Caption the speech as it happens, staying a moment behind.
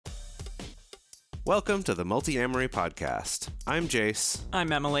Welcome to the Multi-Amory Podcast. I'm Jace.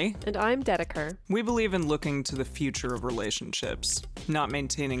 I'm Emily. And I'm Dedeker. We believe in looking to the future of relationships, not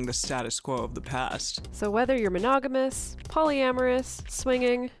maintaining the status quo of the past. So whether you're monogamous, polyamorous,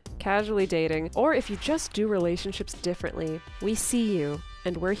 swinging, casually dating, or if you just do relationships differently, we see you,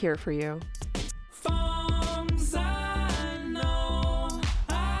 and we're here for you.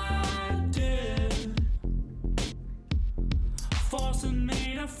 Forcing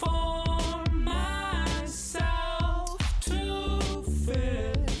me to form myself to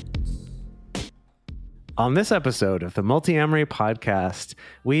fit. On this episode of the Multi-Amory Podcast,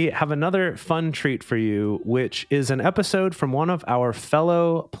 we have another fun treat for you, which is an episode from one of our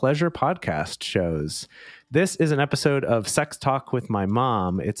fellow pleasure podcast shows. This is an episode of Sex Talk with My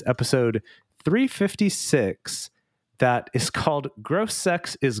Mom. It's episode 356. That is called Gross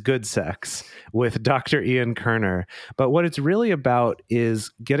Sex is Good Sex with Dr. Ian Kerner. But what it's really about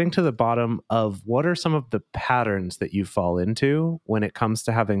is getting to the bottom of what are some of the patterns that you fall into when it comes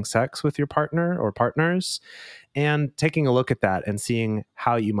to having sex with your partner or partners, and taking a look at that and seeing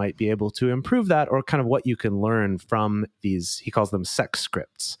how you might be able to improve that, or kind of what you can learn from these, he calls them sex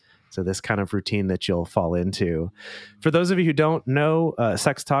scripts. So this kind of routine that you'll fall into. For those of you who don't know,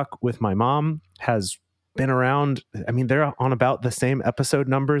 Sex Talk with My Mom has been around. I mean, they're on about the same episode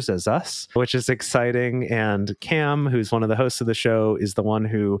numbers as us, which is exciting. And Cam, who's one of the hosts of the show, is the one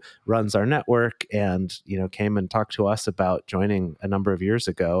who runs our network and, came and talked to us about joining a number of years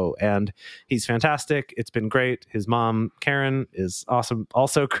ago. And he's fantastic. It's been great. His mom, Karen, is awesome,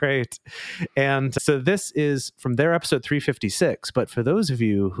 also great. And so this is from their episode 356. But for those of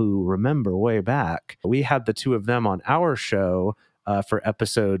you who remember way back, we had the two of them on our show for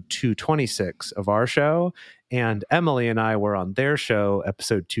episode 226 of our show, and Emily and I were on their show,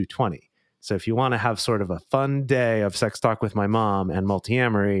 episode 220. So if you want to have sort of a fun day of Sex Talk with My Mom and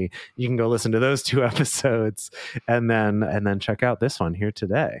Multi-Amory, you can go listen to those two episodes and then check out this one here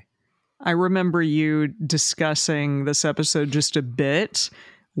today. I remember you discussing this episode just a bit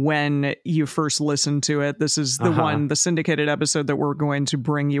when you first listened to it. This is the one, the syndicated episode that we're going to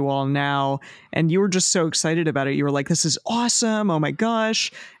bring you all now. And you were just so excited about it. You were like, this is awesome. Oh my gosh.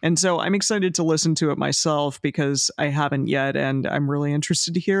 And so I'm excited to listen to it myself because I haven't yet. And I'm really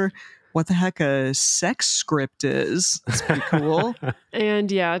interested to hear what the heck a sex script is. It's pretty cool. And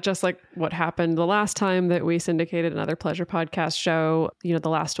yeah, just like what happened the last time that we syndicated another pleasure podcast show, the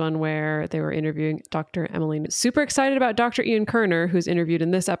last one where they were interviewing Dr. Emily. Super excited about Dr. Ian Kerner, who's interviewed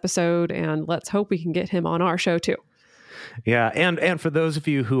in this episode, and let's hope we can get him on our show too. Yeah, and for those of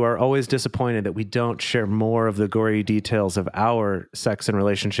you who are always disappointed that we don't share more of the gory details of our sex and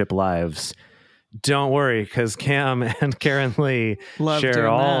relationship lives, don't worry, because Cam and Karen Lee share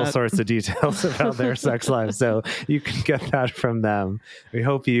all sorts of details about their sex lives, so you can get that from them. We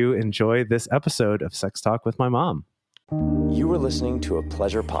hope you enjoy this episode of Sex Talk with My Mom. You are listening to a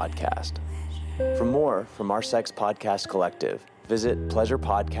pleasure podcast. For more from our sex podcast collective, visit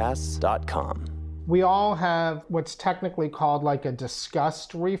pleasurepodcasts.com. We all have what's technically called like a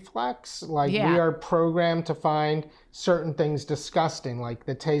disgust reflex. We are programmed to find certain things disgusting, like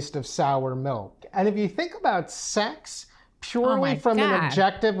the taste of sour milk. And if you think about sex purely from an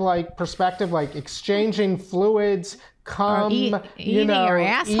objective perspective, like exchanging fluids, cum, eating your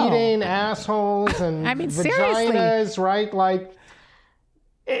asshole. Eating assholes and vaginas, seriously. right? Like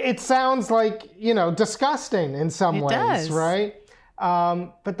it sounds like, disgusting in some ways, does. right?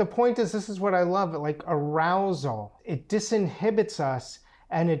 But the point is, this is what I love, like arousal. It disinhibits us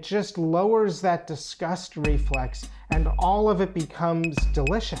and it just lowers that disgust reflex and all of it becomes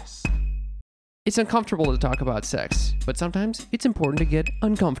delicious. It's uncomfortable to talk about sex, but sometimes it's important to get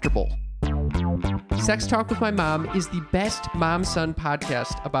uncomfortable. Sex Talk with My Mom is the best mom-son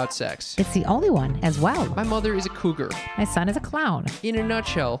podcast about sex. It's the only one as well. My mother is a cougar. My son is a clown. In a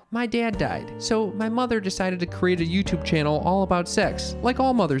nutshell, my dad died, so my mother decided to create a YouTube channel all about sex, like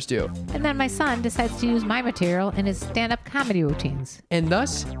all mothers do. And then my son decides to use my material in his stand-up comedy routines. And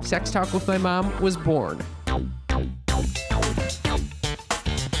thus, Sex Talk with My Mom was born.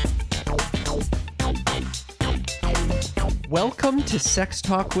 Welcome to Sex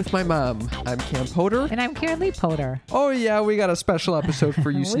Talk with My Mom. I'm Cam Potter. And I'm Karen Lee Potter. Oh yeah, we got a special episode for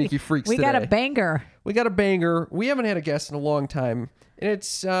you sneaky freaks we today. got a banger. We got a banger. We haven't had a guest in a long time. And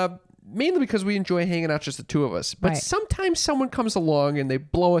it's mainly because we enjoy hanging out just the two of us. But sometimes someone comes along and they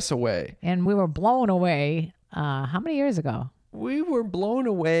blow us away. And we were blown away how many years ago? We were blown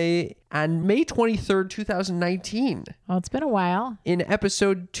away on May 23rd, 2019. Well, it's been a while. In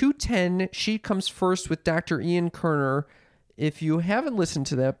episode 210, She Comes First with Dr. Ian Kerner. If you haven't listened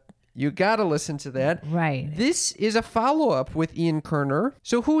to that You got to listen to that. Right. This is a follow-up with Ian Kerner.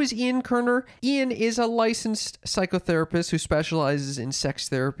 So who is Ian Kerner? Ian is a licensed psychotherapist who specializes in sex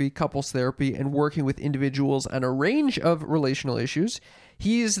therapy, couples therapy, and working with individuals on a range of relational issues.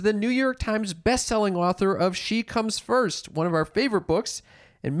 He is the New York Times best-selling author of She Comes First, one of our favorite books,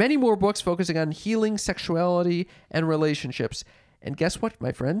 and many more books focusing on healing sexuality and relationships. And guess what,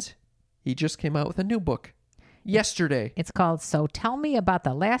 my friends? He just came out with a new book yesterday. It's called So Tell Me About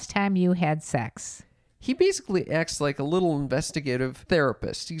the Last Time You Had Sex. He basically acts like a little investigative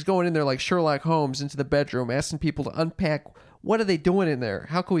therapist. He's going in there like Sherlock Holmes into the bedroom, asking people to unpack what are they doing in there?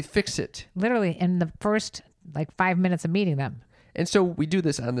 How can we fix it? Literally in the first 5 minutes of meeting them. And so we do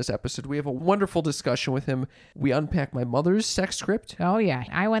this on this episode. We have a wonderful discussion with him. We unpack my mother's sex script. Oh, yeah.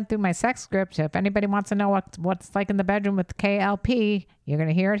 I went through my sex script. If anybody wants to know what's like in the bedroom with KLP, you're going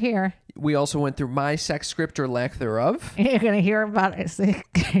to hear it here. We also went through my sex script or lack thereof. You're going to hear about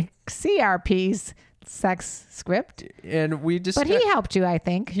CRP's sex script. And we just... But he helped you, I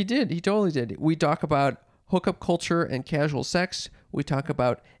think. He did. He totally did. We talk about hookup culture and casual sex. We talk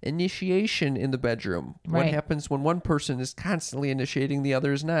about initiation in the bedroom. Right. What happens when one person is constantly initiating, the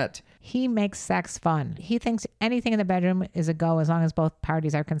other is not. He makes sex fun. He thinks anything in the bedroom is a go as long as both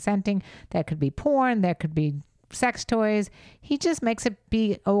parties are consenting. That could be porn. That could be sex toys. He just makes it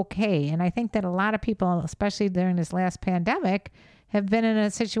be okay. And I think that a lot of people, especially during this last pandemic, have been in a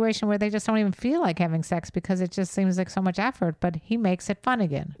situation where they just don't even feel like having sex because it just seems like so much effort, but he makes it fun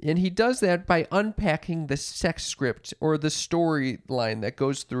again. And he does that by unpacking the sex script or the storyline that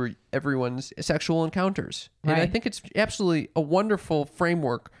goes through everyone's sexual encounters. Right. And I think it's absolutely a wonderful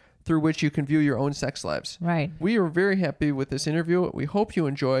framework through which you can view your own sex lives. Right. We are very happy with this interview. We hope you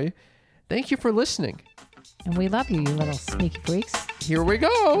enjoy. Thank you for listening. And we love you, you little sneaky freaks. Here we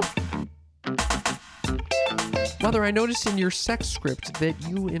go. Mother, I noticed in your sex script that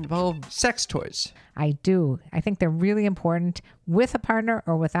you involve sex toys. I do. I think they're really important with a partner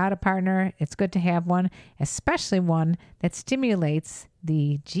or without a partner. It's good to have one, especially one that stimulates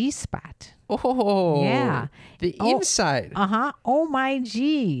the G-spot. Oh, yeah. The inside. Oh My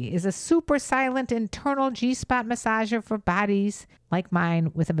G is a super silent internal G-spot massager for bodies like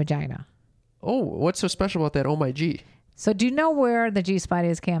mine with a vagina. Oh, what's so special about that Oh My G? So do you know where the G-spot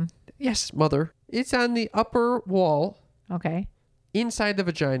is, Cam? Yes, Mother. It's on the upper wall. Okay. Inside the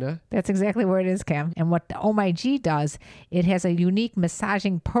vagina. That's exactly where it is, Cam. And what the Oh My G does, it has a unique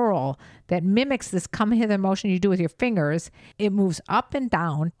massaging pearl that mimics this come hither motion you do with your fingers. It moves up and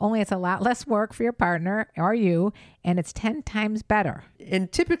down, only it's a lot less work for your partner or you, and it's 10 times better.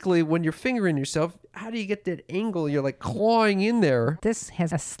 And typically when you're fingering yourself, how do you get that angle? You're like clawing in there. This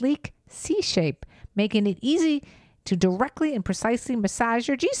has a sleek C shape, making it easy to directly and precisely massage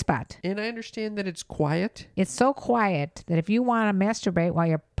your G-spot. And I understand that it's quiet. It's so quiet that if you want to masturbate while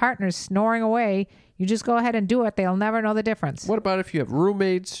your partner's snoring away, you just go ahead and do it. They'll never know the difference. What about if you have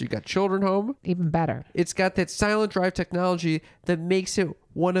roommates, you got children home? Even better. It's got that silent drive technology that makes it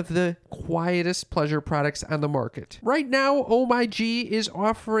one of the quietest pleasure products on the market. Right now, Oh My G is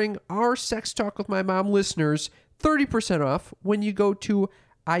offering our Sex Talk with My Mom listeners 30% off when you go to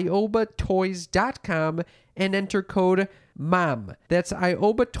iobatoys.com and enter code MOM. That's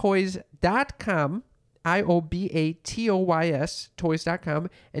iobatoys.com, IOBATOYS, toys.com,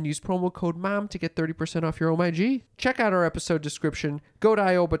 and use promo code MOM to get 30% off your Oh My G. Check out our episode description. Go to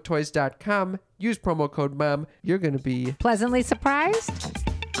iobatoys.com, use promo code MOM. You're going to be pleasantly surprised.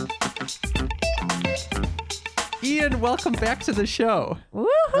 Ian, welcome back to the show. Woohoo!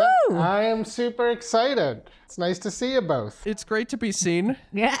 I am super excited. It's nice to see you both. It's great to be seen.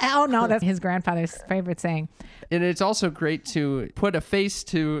 Yeah. Oh, no, that's his grandfather's favorite saying. And it's also great to put a face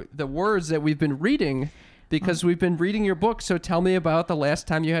to the words that we've been reading because we've been reading your book. So tell me about the last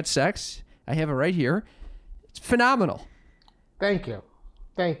time you had sex. I have it right here. It's phenomenal. Thank you.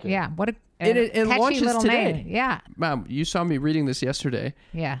 Thank you. Yeah. What a it catchy launches little today. name. Yeah. Mom, you saw me reading this yesterday.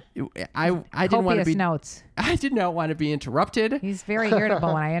 Yeah. I didn't want to be notes. I did not want to be interrupted. He's very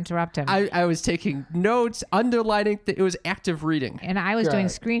irritable when I interrupt him. I was taking notes, underlining. It was active reading. And I was doing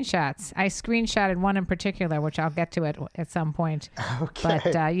screenshots. I screenshotted one in particular, which I'll get to at some point. Okay.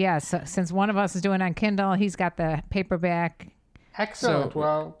 But so since one of us is doing on Kindle, he's got the paperback. Excellent. So-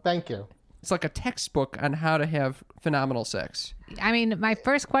 well, thank you. It's like a textbook on how to have phenomenal sex. I mean, my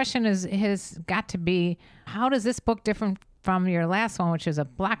first question has got to be, how does this book differ from your last one, which is a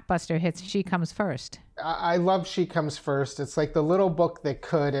blockbuster hit, She Comes First? I love She Comes First. It's like the little book that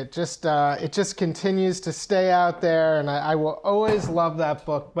could. It just continues to stay out there, and I will always love that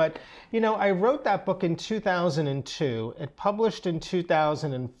book. But, I wrote that book in 2002. It published in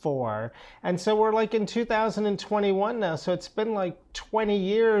 2004. And so we're like in 2021 now. So it's been like 20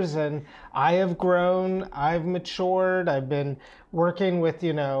 years, and I have grown, I've matured, I've been working with,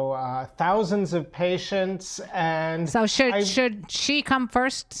 thousands of patients. And so should she come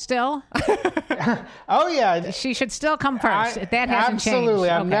first still? Oh, yeah. She should still come first. That hasn't changed. Absolutely.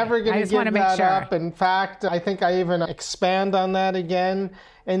 I'm Okay. never going to give that sure. up. In fact, I think I even expand on that again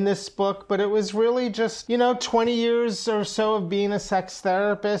in this book. But it was really just, 20 years or so of being a sex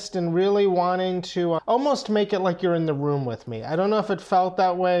therapist and really wanting to almost make it like you're in the room with me. I don't know if it felt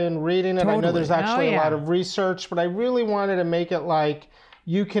that way in reading it. Totally. I know there's actually a lot of research, but I really wanted to make it like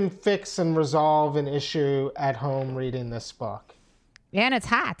you can fix and resolve an issue at home reading this book. And it's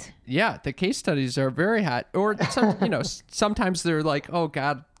hot. Yeah, the case studies are very hot. Or sometimes they're like, oh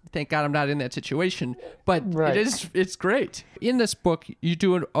God, thank God I'm not in that situation. But Right. it's great. In this book, you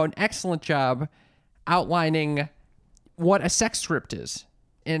do an excellent job outlining what a sex script is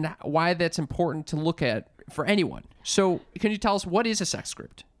and why that's important to look at for anyone. So can you tell us what is a sex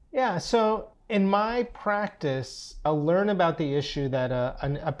script? Yeah, so in my practice, I'll learn about the issue that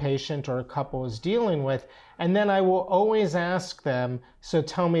a patient or a couple is dealing with, and then I will always ask them, so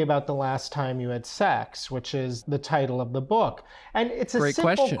tell me about the last time you had sex, which is the title of the book. And it's Great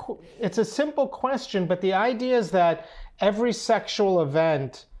question. It's a simple question, but the idea is that every sexual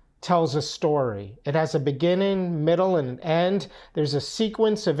event tells a story. It has a beginning, middle, and an end. There's a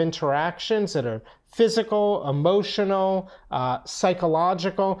sequence of interactions that are physical, emotional,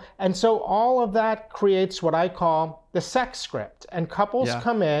 psychological. And so all of that creates what I call the sex script. And couples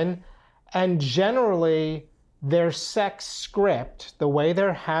come in, and generally their sex script, the way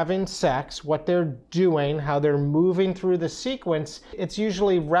they're having sex, what they're doing, how they're moving through the sequence, it's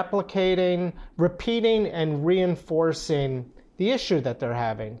usually replicating, repeating, and reinforcing the issue that they're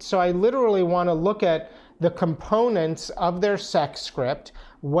having. So I literally want to look at the components of their sex script,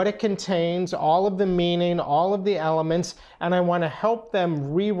 what it contains, all of the meaning, all of the elements, and I want to help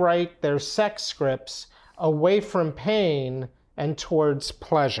them rewrite their sex scripts away from pain and towards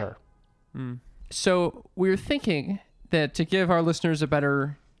pleasure. So we're thinking that to give our listeners a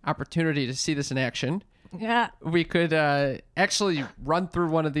better opportunity to see this in action, Yeah. we could actually run through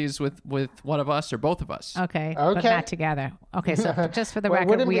one of these with one of us or both of us. Okay. But Okay. not together. Okay. So just for the Well, record,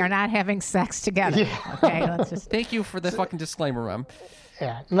 wouldn't we it- are not having sex together. Okay. Let's just. Thank you for the fucking disclaimer, Ram.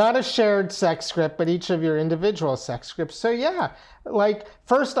 Yeah, not a shared sex script, but each of your individual sex scripts. So yeah, like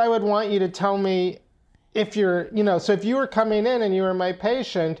first I would want you to tell me if you're, so if you were coming in and you were my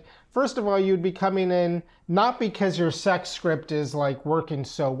patient, first of all, you'd be coming in not because your sex script is like working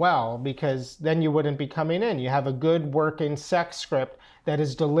so well, because then you wouldn't be coming in. You have a good working sex script that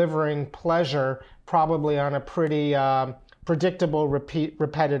is delivering pleasure probably on a pretty predictable,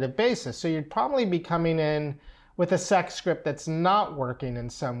 repetitive basis. So you'd probably be coming in with a sex script that's not working in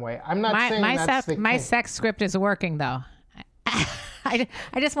some way. I'm not saying that's the my case. sex script is working though. I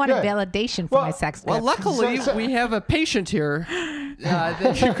just wanted Good. validation for my sex script. Well, luckily, we have a patient here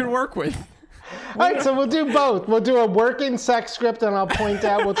that you can work with. All right, so we'll do both. We'll do a working sex script, and I'll point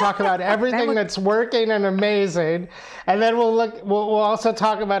out. We'll talk about everything that's working and amazing, and then we'll also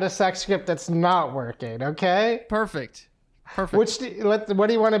talk about a sex script that's not working. Okay? Perfect. What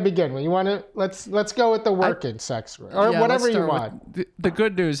do you want to begin with? Let's go with the working sex script, or Yeah, whatever let's you start want. with- The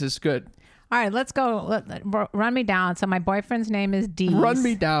good news is good. All right, let's go. Run me down. So my boyfriend's name is Deez. Run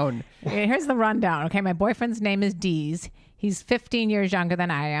me down. Here's the rundown. Okay, my boyfriend's name is Deez. He's 15 years younger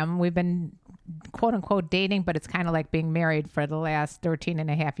than I am. We've been quote unquote dating, but it's kind of like being married for the last 13 and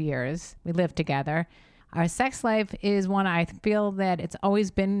a half years. We live together. Our sex life is one I feel that it's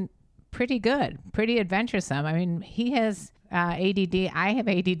always been pretty good, pretty adventuresome. I mean, he has ADD. I have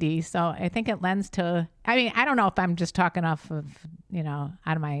ADD. So I think it lends to, I don't know if I'm just talking off of,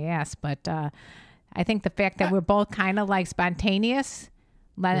 out of my ass, but I think the fact that we're both kind of like spontaneous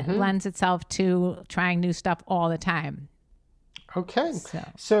lends itself to trying new stuff all the time. Okay.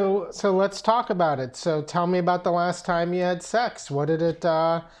 So let's talk about it. So tell me about the last time you had sex. What did it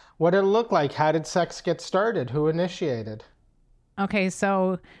look like? How did sex get started? Who initiated? Okay,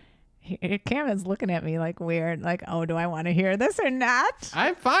 so Cameron's looking at me like weird, like, oh, do I want to hear this or not?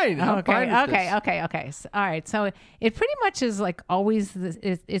 I'm fine. I'm fine with this. Okay. So, all right. So it pretty much is like always.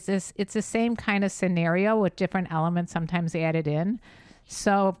 It's the same kind of scenario with different elements sometimes added in.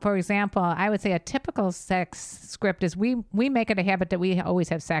 So, for example, I would say a typical sex script is we make it a habit that we always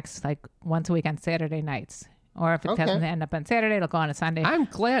have sex like once a week on Saturday nights. Or if it doesn't end up on Saturday, it'll go on a Sunday. I'm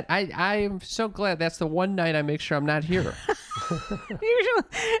glad. I am so glad that's the one night I make sure I'm not here.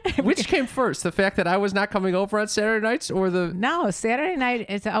 Usually, Which came first, the fact that I was not coming over on Saturday nights, or the... No, Saturday night,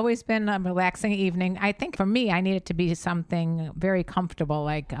 it's always been a relaxing evening. I think for me, I need it to be something very comfortable.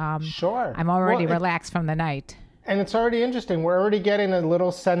 Like, Sure. I'm already relaxed from the night. And it's already interesting. We're already getting a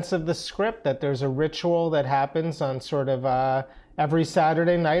little sense of the script, that there's a ritual that happens on sort of every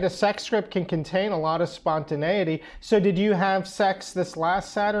Saturday night. A sex script can contain a lot of spontaneity. So did you have sex this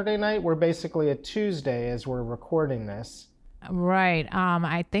last Saturday night? We're basically a Tuesday as we're recording this. Right.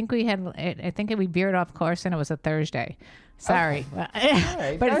 I think we veered off course and it was a Thursday. Sorry.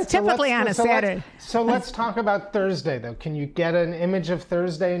 Right. But it's typically on a Saturday. So let's talk about Thursday, though. Can you get an image of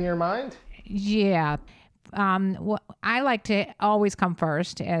Thursday in your mind? Yeah. I like to always come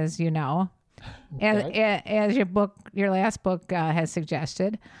first, as you know, as your last book has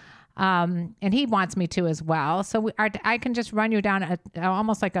suggested. And he wants me to as well. So I can just run you down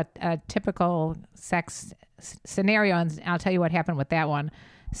almost like a typical sex scenario, and I'll tell you what happened with that one.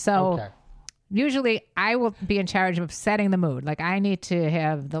 So usually I will be in charge of setting the mood. Like, I need to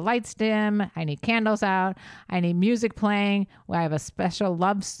have the lights dim. I need candles out. I need music playing. I have a special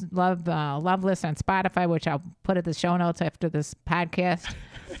love list on Spotify, which I'll put at the show notes after this podcast,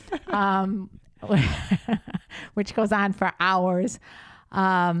 which goes on for hours.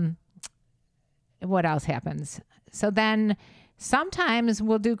 What else happens? So then sometimes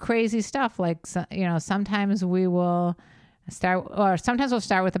we'll do crazy stuff. Like, sometimes we'll start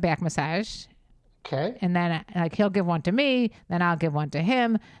with a back massage. Okay. And then he'll give one to me, then I'll give one to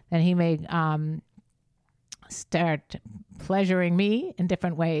him. Then he may start pleasuring me in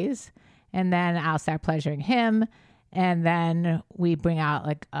different ways. And then I'll start pleasuring him. And then we bring out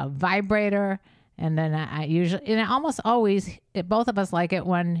like a vibrator. And then almost always, both of us like it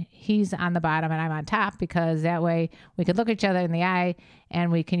when he's on the bottom and I'm on top, because that way we can look each other in the eye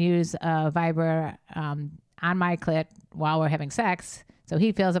and we can use a vibrator on my clit while we're having sex. So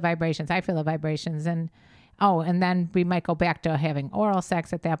he feels the vibrations, I feel the vibrations. And then we might go back to having oral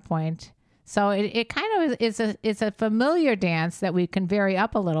sex at that point. So it kind of is a familiar dance that we can vary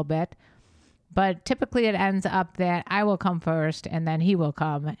up a little bit. But typically it ends up that I will come first and then he will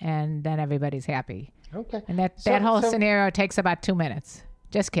come, and then everybody's happy. Okay. And that whole scenario takes about 2 minutes.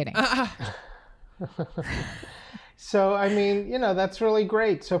 Just kidding. So, I mean, that's really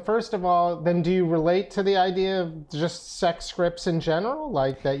great. So first of all, then do you relate to the idea of just sex scripts in general?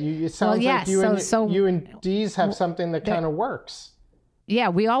 Like that it sounds like you and Dee's have something that kind of works. Yeah,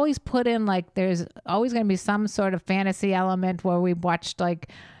 we always put in, like, there's always going to be some sort of fantasy element where we watched like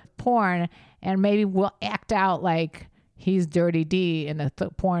porn, and maybe we'll act out like he's Dirty D in the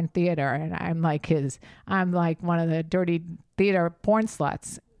porn theater, and I'm like one of the dirty theater porn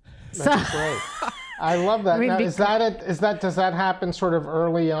sluts. That's great. I love that. Now, does that happen sort of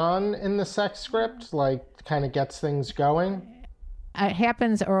early on in the sex script, like kind of gets things going? It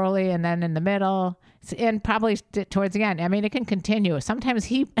happens early and then in the middle and probably towards the end. I mean, it can continue. Sometimes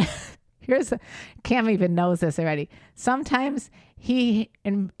Cam even knows this already. Sometimes he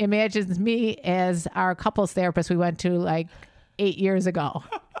imagines me as our couples therapist we went to like 8 years ago,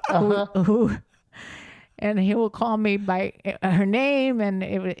 and he will call me by her name, one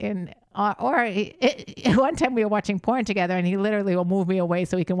time we were watching porn together, and he literally will move me away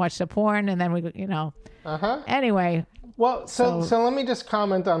so he can watch the porn, and then Anyway. Well, so let me just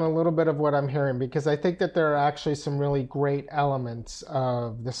comment on a little bit of what I'm hearing, because I think that there are actually some really great elements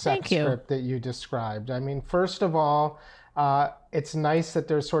of the sex script that you described. I mean, first of all, it's nice that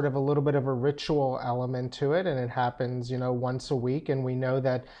there's sort of a little bit of a ritual element to it, and it happens, once a week. And we know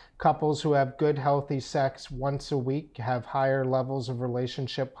that couples who have good, healthy sex once a week have higher levels of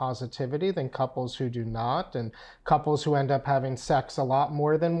relationship positivity than couples who do not. And couples who end up having sex a lot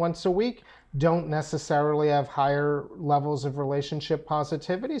more than once a week don't necessarily have higher levels of relationship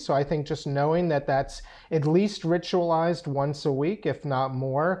positivity. So I think just knowing that that's at least ritualized once a week, if not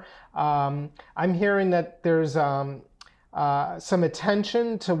more. I'm hearing that there's some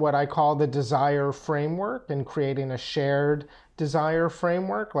attention to what I call the desire framework, and creating a shared desire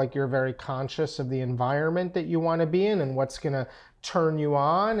framework. Like, you're very conscious of the environment that you want to be in and what's going to turn you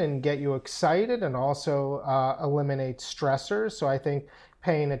on and get you excited, and also eliminate stressors. So I think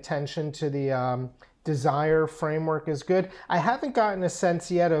paying attention to the desire framework is good. I haven't gotten a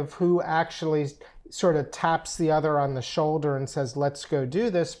sense yet of who actually sort of taps the other on the shoulder and says, let's go do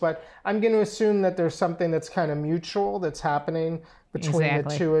this. But I'm going to assume that there's something that's kind of mutual that's happening between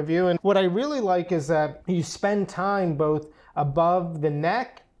the two of you. And what I really like is that you spend time both above the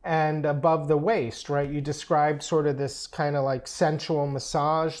neck and above the waist, right? You described sort of this kind of like sensual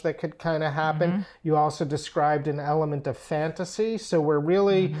massage that could kind of happen. You also described an element of fantasy. So we're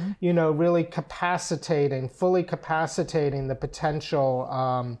really, really fully capacitating the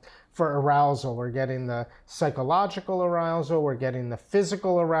potential for arousal. We're getting the psychological arousal, we're getting the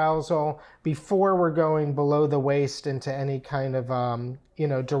physical arousal before we're going below the waist into any kind of,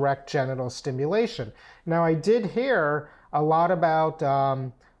 direct genital stimulation. Now, I did hear a lot about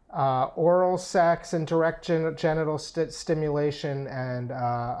oral sex and direct genital stimulation and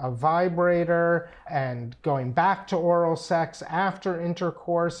a vibrator and going back to oral sex after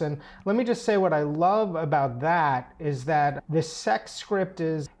intercourse. And let me just say what I love about that is that the sex script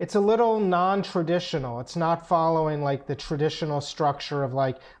it's a little non-traditional. It's not following like the traditional structure of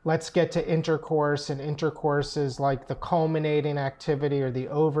like, let's get to intercourse, and intercourse is like the culminating activity or the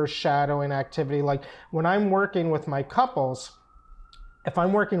overshadowing activity. Like when I'm working with my couples, if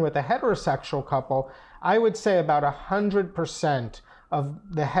I'm working with a heterosexual couple, I would say about 100% of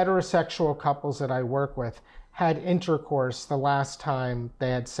the heterosexual couples that I work with had intercourse the last time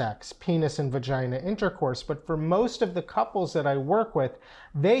they had sex, penis and vagina intercourse. But for most of the couples that I work with,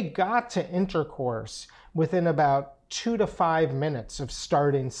 they got to intercourse within about 2 to 5 minutes of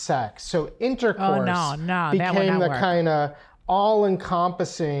starting sex. So intercourse became the kind of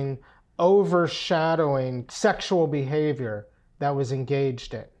all-encompassing, overshadowing sexual behavior that was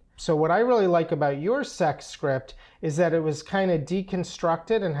engaged in. So what I really like about your sex script is that it was kind of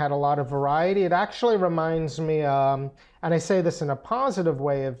deconstructed and had a lot of variety. It actually reminds me, and I say this in a positive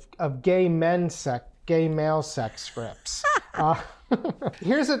way, of gay male sex scripts.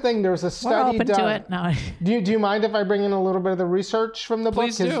 Here's the thing, there was a study We're open done. to it. No. Do you mind if I bring in a little bit of the research from the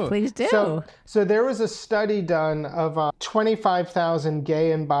book? Please do. So there was a study done of 25,000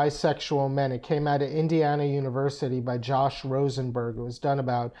 gay and bisexual men. It came out of Indiana University by Josh Rosenberg. It was done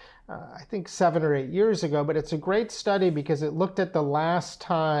about, I think 7 or 8 years ago, but it's a great study because it looked at the last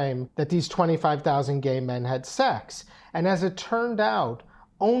time that these 25,000 gay men had sex. And as it turned out,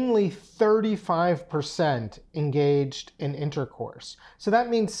 only 35% engaged in intercourse. So that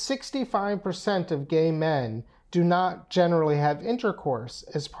means 65% of gay men do not generally have intercourse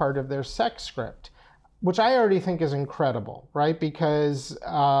as part of their sex script, which I already think is incredible, right? Because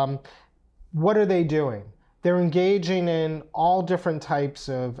what are they doing? They're engaging in all different types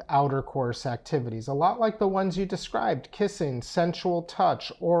of outer course activities, a lot like the ones you described: kissing, sensual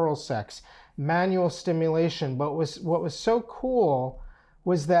touch, oral sex, manual stimulation. But what was so cool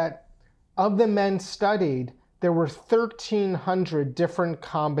was that of the men studied, there were 1,300 different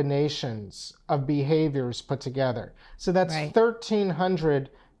combinations of behaviors put together. So that's 1,300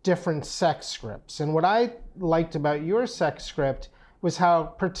 different sex scripts. And what I liked about your sex script was how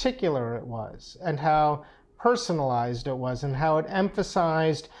particular it was and how personalized it was and how it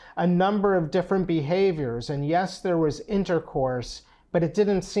emphasized a number of different behaviors. And yes, there was intercourse, but it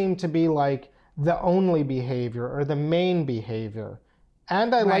didn't seem to be like the only behavior or the main behavior.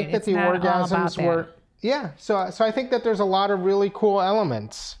 And I like that the orgasms were, so I think that there's a lot of really cool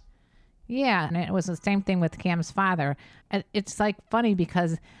elements. Yeah, and it was the same thing with Cam's father. It's like funny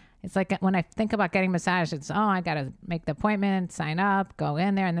because it's like when I think about getting massage, it's, I got to make the appointment, sign up, go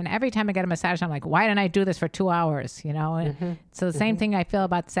in there. And then every time I get a massage, I'm like, why didn't I do this for 2 hours? So the same thing I feel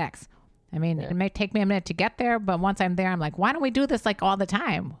about sex. I mean, it may take me a minute to get there, but once I'm there, I'm like, why don't we do this like all the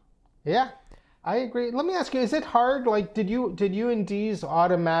time? Yeah. I agree. Let me ask you, is it hard? Like, did you and Deez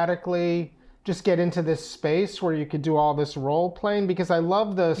automatically just get into this space where you could do all this role playing? Because I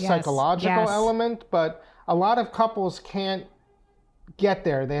love the psychological element, but a lot of couples can't get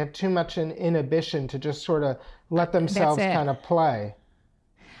there. They have too much an inhibition to just sort of let themselves kind of play.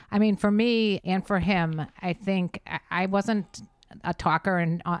 I mean, for me and for him, I think I wasn't a talker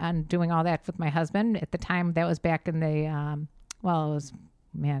and doing all that with my husband at the time. That was back in the,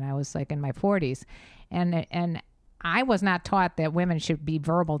 I was like in my 40s, and I was not taught that women should be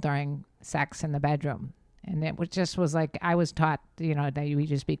verbal during sex in the bedroom. And it was like, I was taught, that you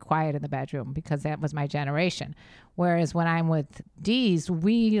just be quiet in the bedroom because that was my generation. Whereas when I'm with Deez,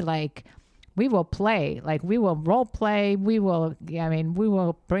 we will play, like we will role play. We will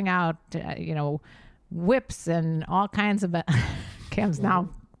bring out, whips and all kinds of, Cam's now.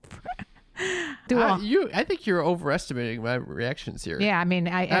 I think you're overestimating my reactions here. Yeah, I mean,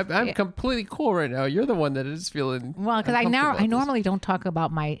 I'm completely cool right now. You're the one that is feeling. Well, because I normally don't talk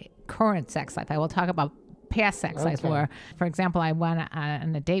about my current sex life. I will talk about past sex life. Where, for example, I went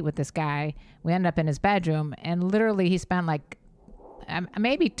on a date with this guy. We ended up in his bedroom, and literally he spent like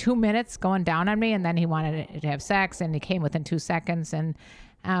maybe 2 minutes going down on me, and then he wanted to have sex, and he came within 2 seconds, and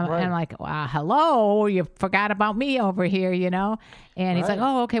And I'm like, hello, you forgot about me over here, you know? And he's like,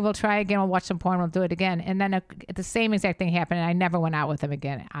 oh, okay, we'll try again. We'll watch some porn. We'll do it again. And then the same exact thing happened. And I never went out with him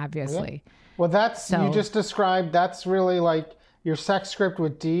again, obviously. Yeah. Well, you just described, that's really like your sex script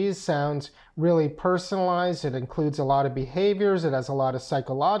with D's sounds really personalized. It includes a lot of behaviors. It has a lot of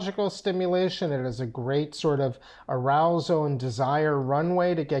psychological stimulation. It has a great sort of arousal and desire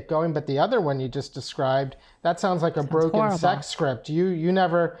runway to get going. But the other one you just described, that sounds like a broken horrible. sex script. You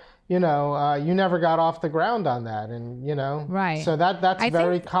never, you never got off the ground on that. And, Right. So that's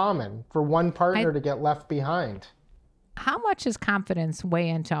very common for one partner to get left behind. How much does confidence weigh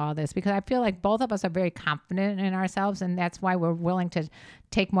into all this? Because I feel like both of us are very confident in ourselves, and that's why we're willing to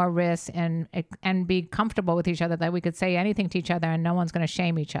take more risks and be comfortable with each other, that we could say anything to each other and no one's going to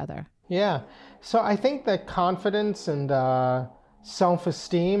shame each other. Yeah. So I think that confidence and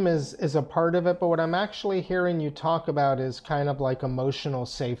self-esteem is a part of it, but what I'm actually hearing you talk about is kind of like emotional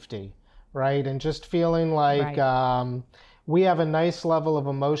safety, right? And just feeling like we have a nice level of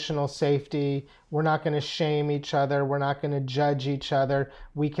emotional safety. We're not going to shame each other. We're not going to judge each other.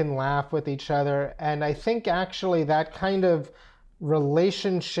 We can laugh with each other. And I think actually that kind of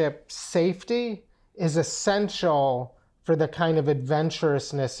relationship safety is essential for the kind of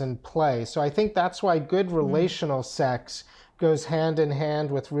adventurousness and play. So I think that's why good relational sex goes hand in hand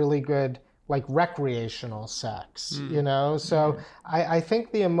with really good like recreational sex, So I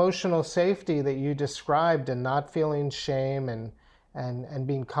think the emotional safety that you described and not feeling shame and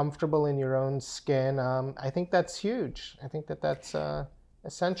being comfortable in your own skin, I think that's huge. I think that's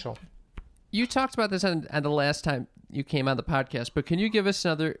essential. You talked about this on the last time you came on the podcast, but can you give us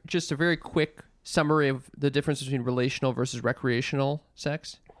just a very quick summary of the difference between relational versus recreational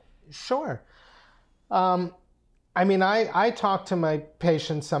sex? Sure. I talk to my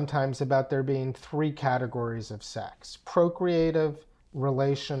patients sometimes about there being 3 categories of sex: procreative,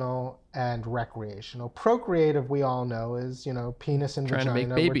 relational, and recreational. Procreative, we all know, is, penis and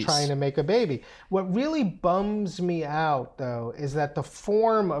vagina. We're trying to make a baby. What really bums me out, though, is that the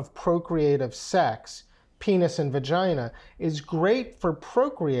form of procreative sex, penis and vagina, is great for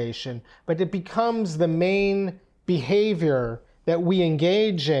procreation, but it becomes the main behavior that we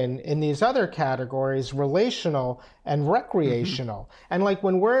engage in these other categories, relational and recreational. And like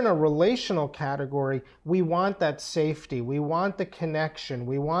when we're in a relational category, we want that safety, we want the connection,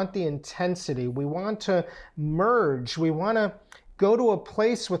 we want the intensity, we want to merge, we want to go to a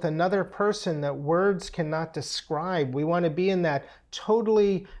place with another person that words cannot describe. We want to be in that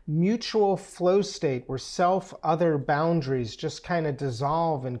totally mutual flow state where self-other boundaries just kind of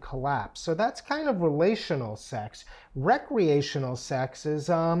dissolve and collapse. So that's kind of relational sex. Recreational sex is,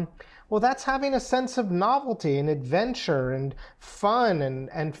 that's having a sense of novelty and adventure and fun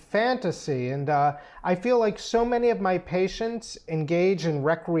and fantasy. And I feel like so many of my patients engage in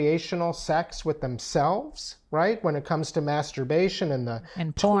recreational sex with themselves, right? When it comes to masturbation and the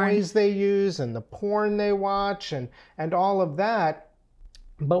toys they use and the porn they watch and all of that.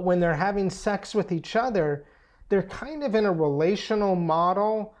 But when they're having sex with each other, they're kind of in a relational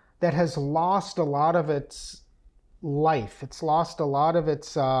model that has lost a lot of its life. It's lost a lot of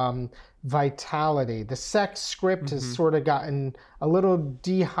its vitality. The sex script has sort of gotten a little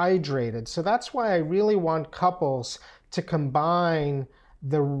dehydrated. So that's why I really want couples to combine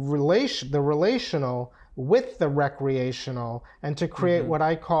the relational with the recreational and to create what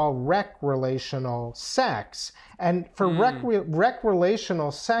I call rec-relational sex. And for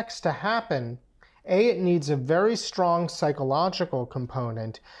rec-relational sex to happen, it needs a very strong psychological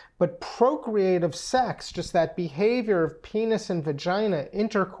component, but procreative sex, just that behavior of penis and vagina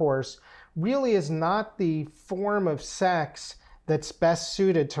intercourse, really is not the form of sex that's best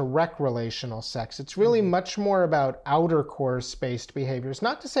suited to rec-relational sex. It's really much more about outer course-based behaviors.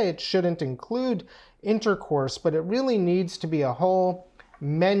 Not to say it shouldn't include intercourse, but it really needs to be a whole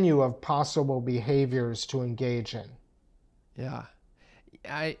menu of possible behaviors to engage in. Yeah.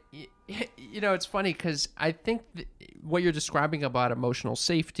 It's funny because I think what you're describing about emotional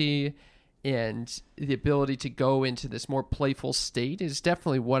safety and the ability to go into this more playful state is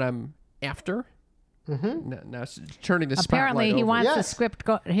definitely what I'm after. Now turning the spotlight Apparently, he over. wants the script.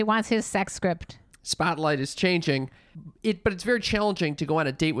 He wants his sex script. Spotlight is changing, but it's very challenging to go on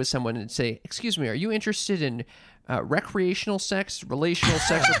a date with someone and say, "Excuse me, are you interested in recreational sex, relational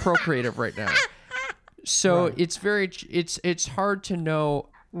sex, or procreative right now?" So it's hard to know.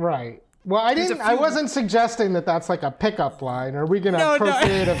 Right. Well, I wasn't suggesting that that's like a pickup line. Are we going to have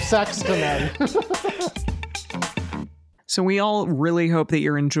procreative sex tonight? So we all really hope that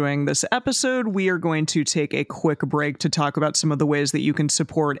you're enjoying this episode. We are going to take a quick break to talk about some of the ways that you can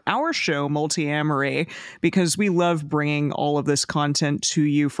support our show, Multiamory, because we love bringing all of this content to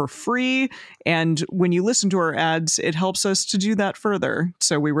you for free. And when you listen to our ads, it helps us to do that further.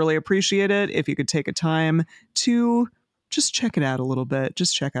 So we really appreciate it if you could take a time to just check it out a little bit.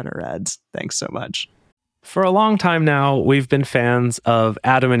 Just check out our ads. Thanks so much. For a long time now, we've been fans of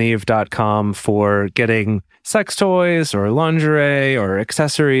adamandeve.com for getting sex toys or lingerie or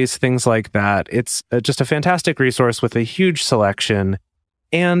accessories, things like that. It's just a fantastic resource with a huge selection.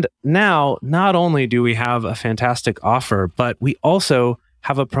 And now, not only do we have a fantastic offer, but we also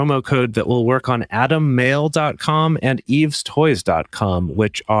have a promo code that will work on adammail.com and evestoys.com,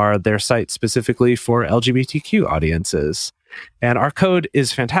 which are their sites specifically for LGBTQ audiences. And our code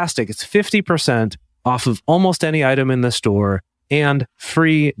is fantastic. It's 50% off of almost any item in the store and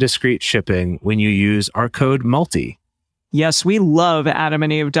free discreet shipping when you use our code MULTI. Yes, we love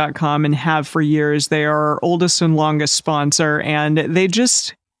adamandeve.com and have for years. They are our oldest and longest sponsor, and they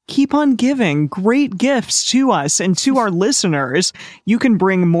just keep on giving great gifts to us and to our listeners. You can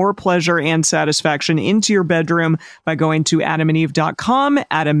bring more pleasure and satisfaction into your bedroom by going to adamandeve.com,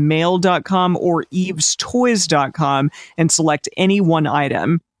 adammail.com, or evestoys.com and select any one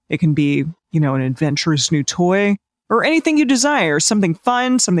item. It can be, an adventurous new toy or anything you desire, something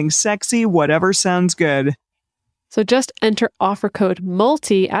fun, something sexy, whatever sounds good. So just enter offer code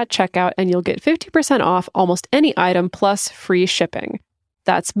MULTI at checkout and you'll get 50% off almost any item plus free shipping.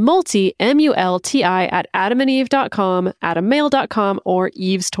 That's MULTI, M-U-L-T-I, at adamandeve.com, adammail.com, or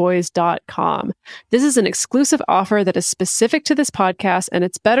evestoys.com. This is an exclusive offer that is specific to this podcast, and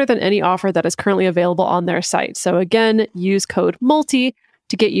it's better than any offer that is currently available on their site. So again, use code MULTI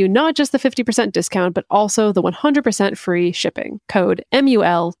to get you not just the 50% discount, but also the 100% free shipping. Code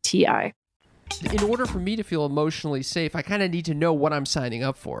MULTI. In order for me to feel emotionally safe, I kind of need to know what I'm signing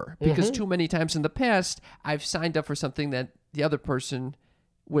up for. Because too many times in the past, I've signed up for something that the other person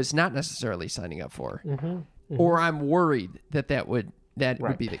was not necessarily signing up for. Or I'm worried that would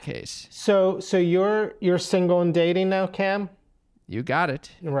be the case. So you're single and dating now, Cam? You got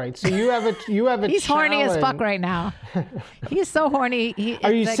it. Right. So you have a He's horny as fuck right now. He's so horny.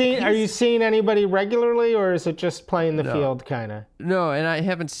 Are you seeing anybody regularly, or is it just playing the field kind of? No, and I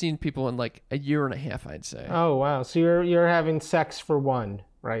haven't seen people in like a year and a half, I'd say. Oh wow. So you're having sex for one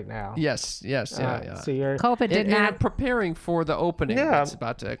right now. Yes, yeah. So you're COVID did and I'm not. preparing for the opening that's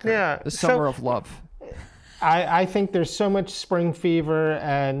about to occur. The summer of love. I think there's so much spring fever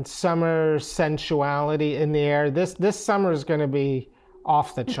and summer sensuality in the air. This summer is going to be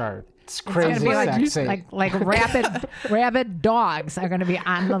off the chart. It's crazy sexy. Like rabid dogs are going to be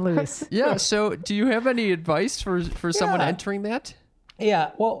on the loose. Yeah. So, do you have any advice for someone entering that?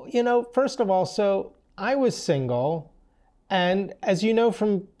 Yeah. Well, first of all, so I was single, and as you know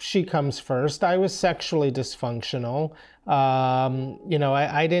from She Comes First, I was sexually dysfunctional.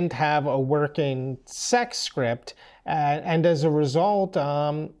 I didn't have a working sex script, and as a result,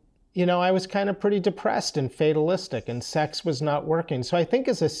 I was kind of pretty depressed and fatalistic, and sex was not working. So I think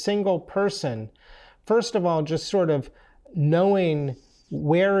as a single person, first of all, just sort of knowing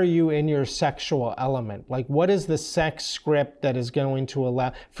where are you in your sexual element? Like, what is the sex script that is going to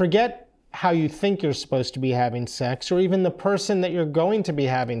allow, forget how you think you're supposed to be having sex, or even the person that you're going to be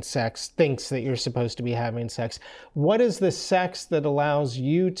having sex thinks that you're supposed to be having sex. What is the sex that allows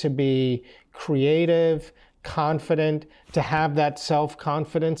you to be creative, confident, to have that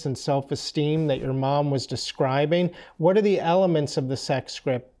self-confidence and self-esteem that your mom was describing? What are the elements of the sex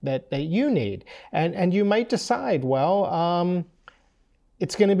script that you need? And you might decide,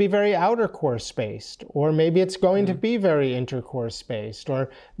 it's going to be very outer course based, or maybe it's going to be very intercourse based,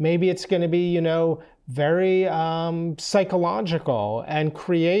 or maybe it's going to be, very psychological and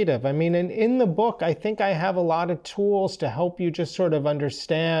creative. I mean, in the book, I think I have a lot of tools to help you just sort of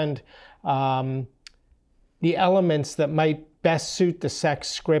understand the elements that might best suit the sex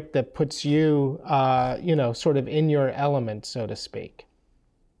script that puts you, sort of in your element, so to speak.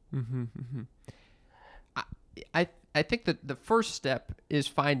 I think that the first step is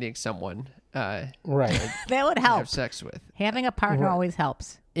finding someone right. That would help. To have sex with. Having a partner always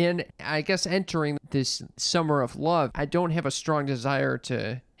helps. And I guess entering this summer of love, I don't have a strong desire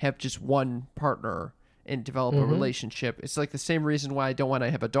to have just one partner and develop a relationship. It's like the same reason why I don't want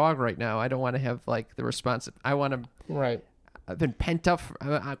to have a dog right now. I don't want to have like the response. I want to. Right. I've been pent up.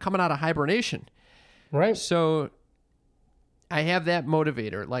 I'm coming out of hibernation. Right. So I have that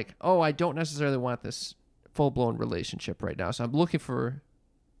motivator. Like, I don't necessarily want this full-blown relationship right now, so I'm looking for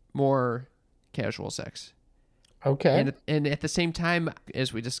more casual sex. Okay. And at the same time,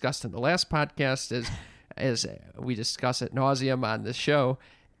 as we discussed in the last podcast, is as we discuss ad nauseum on this show,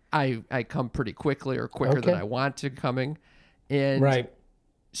 I come pretty quickly or quicker than I want to coming. And right.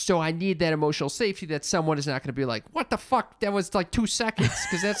 So I need that emotional safety that someone is not going to be like, what the fuck? That was like 2 seconds,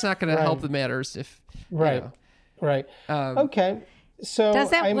 because that's not going to help the matters. If right, right. Okay. So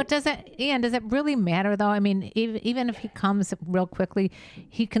does it really matter though? I mean, even if he comes real quickly,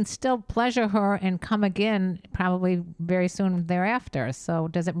 he can still pleasure her and come again probably very soon thereafter. So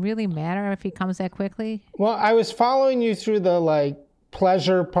does it really matter if he comes that quickly? Well, I was following you through the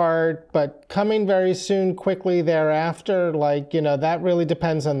pleasure part, but coming very soon, quickly thereafter, that really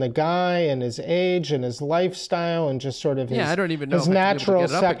depends on the guy and his age and his lifestyle and just sort of his natural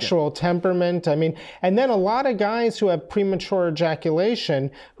sexual temperament. I mean, and then a lot of guys who have premature ejaculation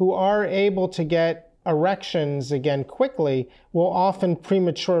who are able to get erections again quickly will often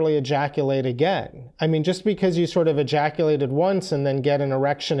prematurely ejaculate again. I mean, just because you sort of ejaculated once and then get an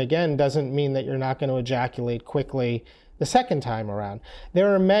erection again doesn't mean that you're not going to ejaculate quickly the second time around.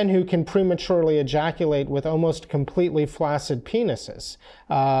 There are men who can prematurely ejaculate with almost completely flaccid penises.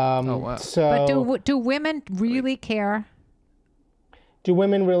 Wow. So, but do women really care? Do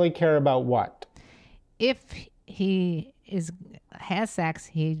women really care about what? If he has sex,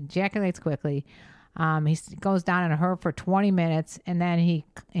 he ejaculates quickly. He goes down on her for 20 minutes, and then he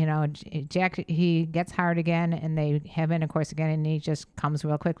gets hard again, and they have intercourse again, and he just comes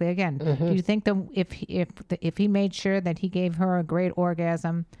real quickly again. Mm-hmm. Do you think that if he made sure that he gave her a great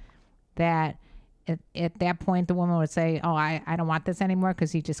orgasm, that at that point the woman would say, "Oh, I don't want this anymore,"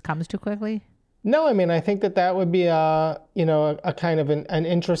 because he just comes too quickly? No, I mean, I think that would be a kind of an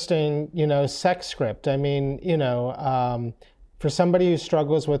interesting sex script. I mean, for somebody who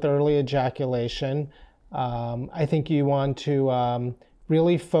struggles with early ejaculation, I think you want to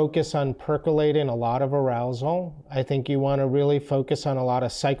really focus on percolating a lot of arousal. I think you want to really focus on a lot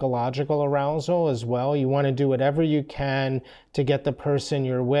of psychological arousal as well. You want to do whatever you can to get the person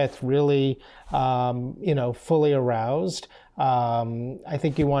you're with really, fully aroused. I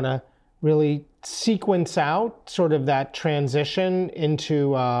think you want to really sequence out sort of that transition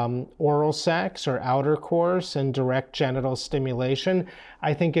into oral sex or outer course and direct genital stimulation.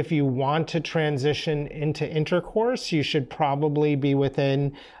 I think if you want to transition into intercourse, you should probably be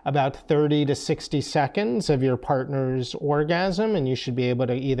within about 30 to 60 seconds of your partner's orgasm, and you should be able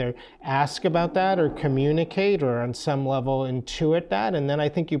to either ask about that or communicate or on some level intuit that. And then I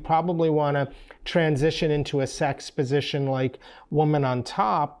think you probably want to transition into a sex position like woman on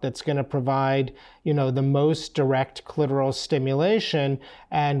top that's going to provide the most direct clitoral stimulation.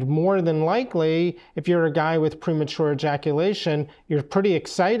 And more than likely, if you're a guy with premature ejaculation, you're pretty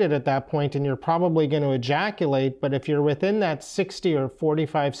excited at that point and you're probably going to ejaculate. But if you're within that 60 or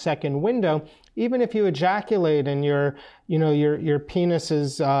 45 second window, even if you ejaculate and your penis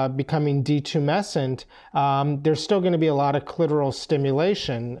is becoming detumescent, there's still going to be a lot of clitoral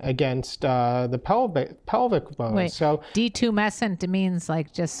stimulation against the pelvic bone. Wait, so detumescent means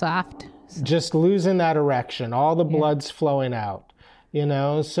like just soft? Just losing that erection, all the blood's flowing out.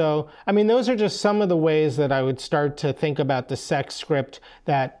 So I mean, those are just some of the ways that I would start to think about the sex script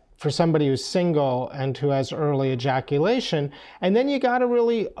that for somebody who's single and who has early ejaculation. And then you got to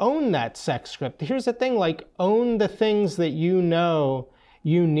really own that sex script. Here's the thing, own the things that you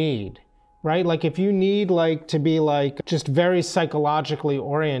need, right? Like if you need to be just very psychologically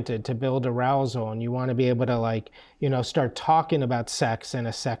oriented to build arousal, and you want to be able to start talking about sex in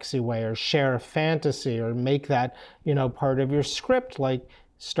a sexy way or share a fantasy or make that, part of your script,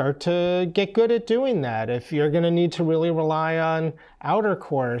 start to get good at doing that. If you're going to need to really rely on outer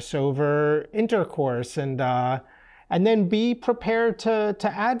course over intercourse, and then be prepared to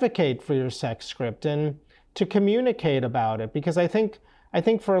advocate for your sex script and to communicate about it. Because I think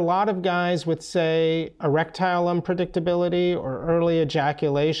for a lot of guys with, say, erectile unpredictability or early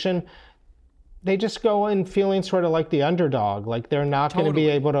ejaculation, they just go in feeling sort of like the underdog, like they're not going to be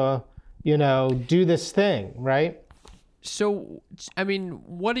able to, do this thing, right? So, I mean,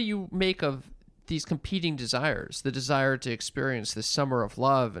 what do you make of these competing desires? The desire to experience the summer of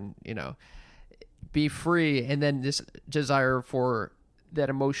love and, be free, and then this desire for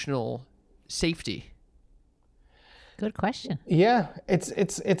that emotional safety. Good question. Yeah,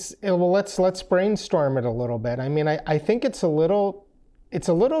 well, let's brainstorm it a little bit. I mean, I think it's a little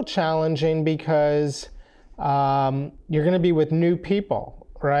challenging because you're going to be with new people.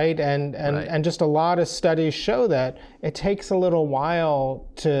 right? And just a lot of studies show that it takes a little while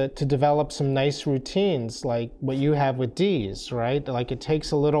to develop some nice routines like what you have with D's, right? Like it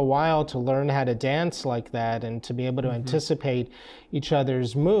takes a little while to learn how to dance like that and to be able to anticipate each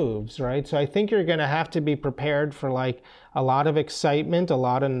other's moves, right? So I think you're going to have to be prepared for like a lot of excitement, a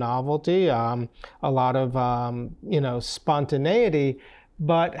lot of novelty, a lot of, spontaneity.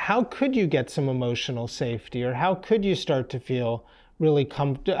 But how could you get some emotional safety, or how could you start to feel really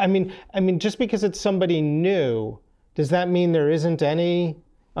comfortable? I mean, just because it's somebody new, does that mean there isn't any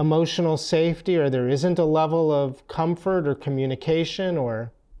emotional safety, or there isn't a level of comfort or communication,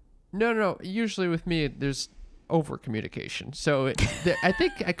 or? No. Usually with me, there's over communication. So I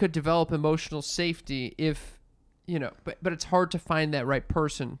think I could develop emotional safety if, but it's hard to find that right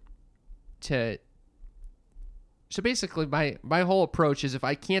person to. So basically, my whole approach is if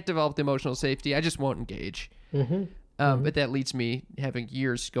I can't develop the emotional safety, I just won't engage. But that leads me having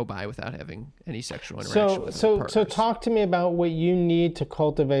years go by without having any sexual interaction with partners. So talk to me about what you need to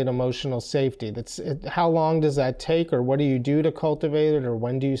cultivate emotional safety. How long does that take, or what do you do to cultivate it, or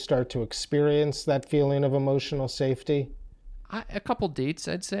when do you start to experience that feeling of emotional safety? A couple dates,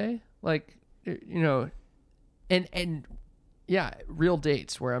 I'd say, like, and yeah, real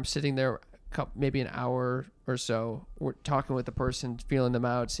dates where I'm sitting there maybe an hour or so, we're talking with the person, feeling them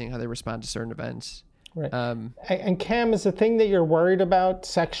out, seeing how they respond to certain events. Right. And Cam, is the thing that you're worried about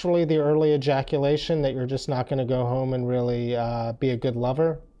sexually the early ejaculation, that you're just not going to go home and really be a good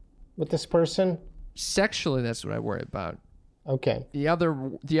lover with this person? Sexually, that's what I worry about. Okay. The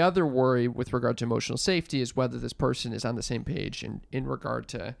other worry with regard to emotional safety is whether this person is on the same page in regard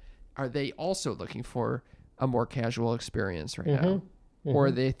to, are they also looking for a more casual experience right now? Or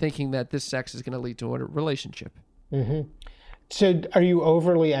are they thinking that this sex is going to lead to a relationship? So are you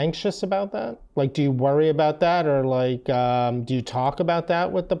overly anxious about that? Like, do you worry about that? Or like, do you talk about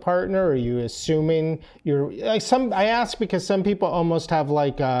that with the partner? Or are you assuming you're like I ask because some people almost have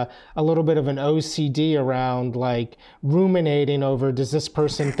like a little bit of an OCD around like ruminating over, does this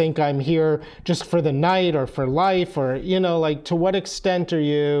person think I'm here just for the night or for life? Or, like to what extent are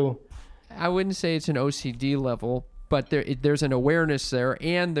you? I wouldn't say it's an OCD level, but there's an awareness there,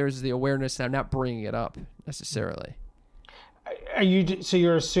 and there's the awareness that I'm not bringing it up necessarily. So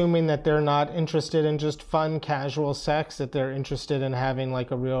you're assuming that they're not interested in just fun, casual sex, that they're interested in having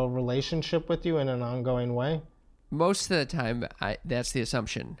like a real relationship with you in an ongoing way? Most of the time, that's the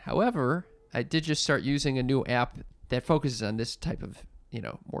assumption. However, I did just start using a new app that focuses on this type of,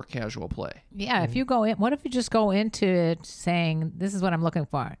 more casual play. Yeah, if you go in, what if you just go into it saying, this is what I'm looking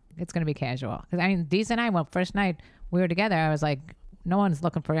for? It's going to be casual. Because Deez and I, first night we were together, I was like, no one's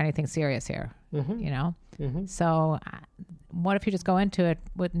looking for anything serious here, So what if you just go into it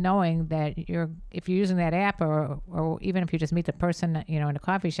with knowing that if you're using that app or even if you just meet the person, in a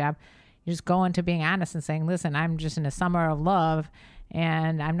coffee shop, you just go into being honest and saying, listen, I'm just in a summer of love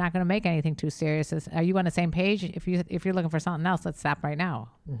and I'm not going to make anything too serious. Are you on the same page? If you're looking for something else, let's stop right now.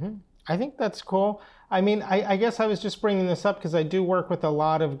 I think that's cool. I mean, I guess I was just bringing this up because I do work with a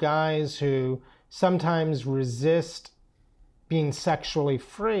lot of guys who sometimes resist being sexually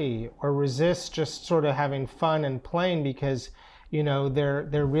free or resist just sort of having fun and playing because,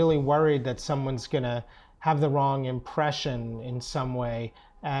 they're really worried that someone's going to have the wrong impression in some way.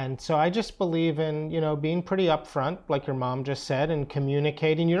 And so I just believe in, being pretty upfront, like your mom just said, and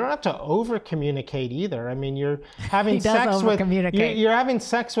communicating. You don't have to over communicate either. I mean, you're having you're having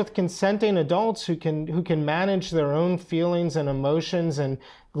sex with consenting adults who can manage their own feelings and emotions and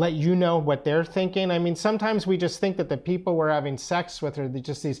let you know what they're thinking. I mean, sometimes we just think that the people we're having sex with are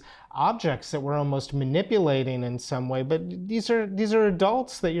just these objects that we're almost manipulating in some way. But these are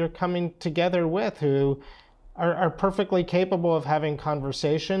adults that you're coming together with who are perfectly capable of having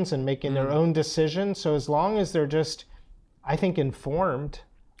conversations and making their own decisions. So as long as they're just, I think, informed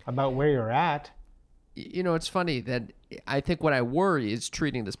about where you're at. It's funny that I think what I worry is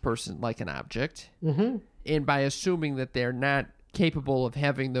treating this person like an object. And by assuming that they're not capable of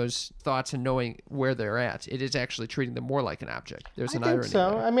having those thoughts and knowing where they're at, it is actually treating them more like an object. There's an irony. I think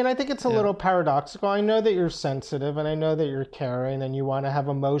so. There. I mean, I think it's a little paradoxical. I know that you're sensitive and I know that you're caring and you want to have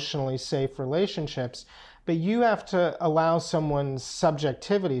emotionally safe relationships. But you have to allow someone's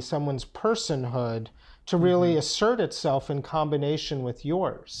subjectivity, someone's personhood to really assert itself in combination with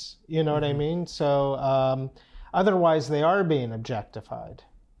yours. You know what I mean? So otherwise they are being objectified.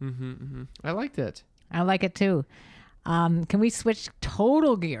 I like that. I like it too. Can we switch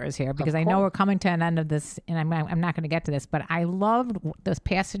total gears here? Because I know we're coming to an end of this and I'm not going to get to this, but I loved this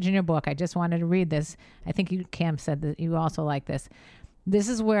passage in your book. I just wanted to read this. I think you, Cam, said that you also like this. This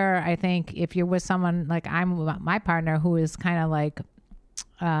is where I think if you're with someone like I'm with my partner who is kind of like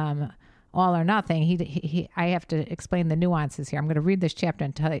all or nothing. I have to explain the nuances here. I'm going to read this chapter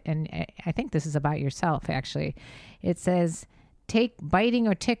and tell you, and I think this is about yourself, actually. It says, take biting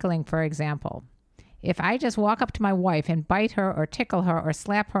or tickling, for example. If I just walk up to my wife and bite her or tickle her or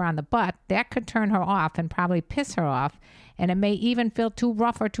slap her on the butt, that could turn her off and probably piss her off, and it may even feel too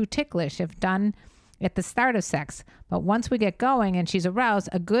rough or too ticklish if done at the start of sex. But once we get going and she's aroused,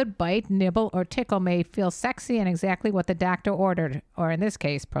 a good bite, nibble, or tickle may feel sexy and exactly what the doctor ordered, or in this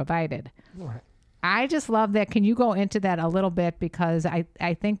case, provided. Right. I just love that. Can you go into that a little bit? Because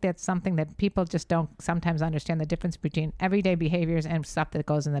I think that's something that people just don't sometimes understand, the difference between everyday behaviors and stuff that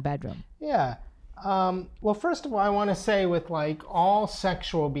goes in the bedroom. Yeah. Well, first of all, I want to say with like all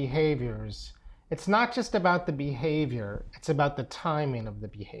sexual behaviors, it's not just about the behavior, it's about the timing of the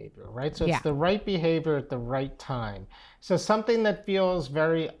behavior, right? So it's the right behavior at the right time. So something that feels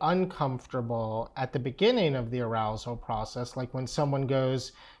very uncomfortable at the beginning of the arousal process, like when someone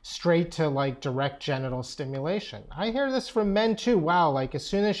goes straight to like direct genital stimulation. I hear this from men too. Wow, like as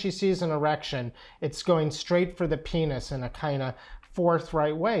soon as she sees an erection, it's going straight for the penis in a kind of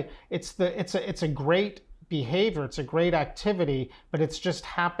forthright way. It's a great behavior, it's a great activity, but it's just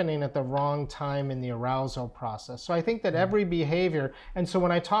happening at the wrong time in the arousal process. So I think that every behavior, and so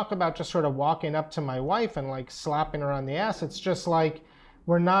when I talk about just sort of walking up to my wife and like slapping her on the ass, it's just like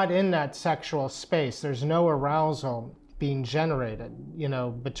we're not in that sexual space. There's no arousal being generated,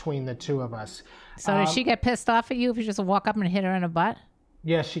 between the two of us. So does she get pissed off at you if you just walk up and hit her in the butt?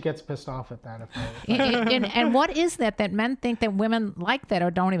 Yeah, she gets pissed off at that. And what is that men think that women like that,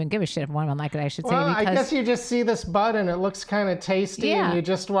 or don't even give a shit if women like it, I should say? Well, because I guess you just see this butt and it looks kind of tasty and you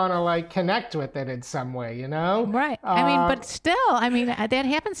just want to like connect with it in some way, Right. But still, that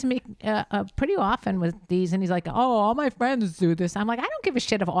happens to me pretty often with these. And he's like, oh, all my friends do this. I'm like, I don't give a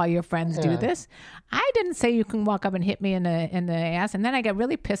shit if all your friends do this. I didn't say you can walk up and hit me in the ass. And then I get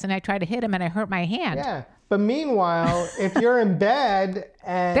really pissed and I try to hit him and I hurt my hand. Yeah. But meanwhile, if you're in bed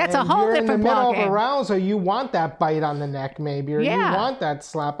and that's a whole you're in the different middle ballgame. of arousal, you want that bite on the neck maybe, or you want that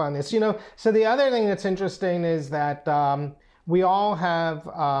slap on this. So the other thing that's interesting is that we all have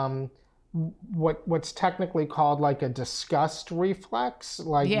what's technically called like a disgust reflex.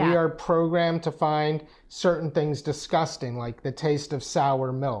 Like we are programmed to find certain things disgusting, like the taste of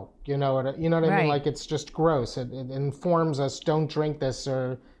sour milk. You know what I mean? Like it's just gross. It informs us, don't drink this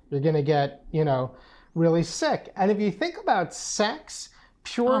or you're going to get, really sick. And if you think about sex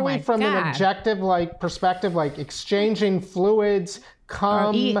purely from an objective perspective, like exchanging fluids,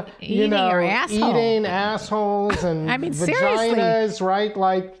 cum, eating your asshole. Eating assholes and vaginas, seriously. right?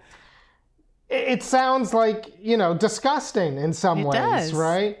 Like it sounds like, disgusting in some ways, does.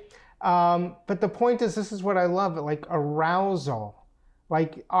 right? But the point is, this is what I love, like arousal,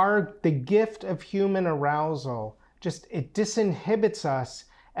 like the gift of human arousal, just it disinhibits us.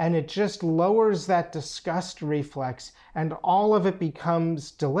 And it just lowers that disgust reflex and all of it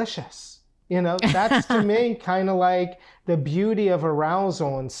becomes delicious. That's to me kind of like the beauty of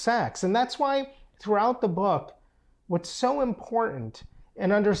arousal and sex. And that's why throughout the book, what's so important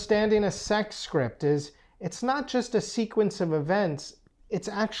in understanding a sex script is it's not just a sequence of events, it's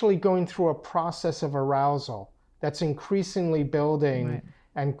actually going through a process of arousal that's increasingly building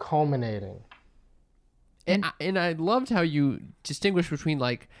and culminating. And I loved how you distinguish between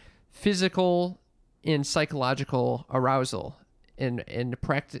like physical and psychological arousal and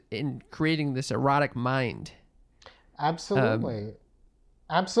in creating this erotic mind. Absolutely.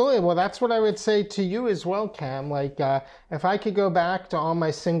 Absolutely. Well, that's what I would say to you as well, Cam. Like, if I could go back to all my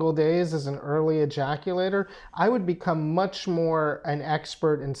single days as an early ejaculator, I would become much more an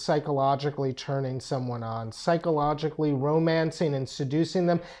expert in psychologically turning someone on, psychologically romancing and seducing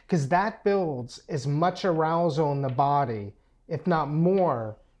them, because that builds as much arousal in the body, if not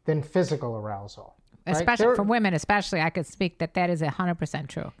more, than physical arousal. Especially for women, especially, I could speak that is 100%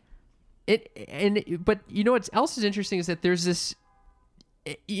 true. But what else is interesting is that there's this,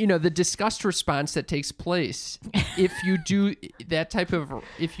 the disgust response that takes place if you do that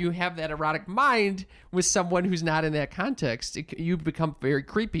if you have that erotic mind with someone who's not in that context, you become very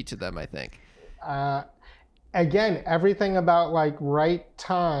creepy to them, I think. Again, everything about like right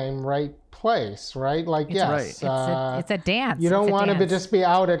time, right place, right? Like, yes. Right. It's a dance. You don't want to just be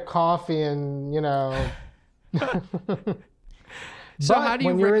out at coffee and, So how do you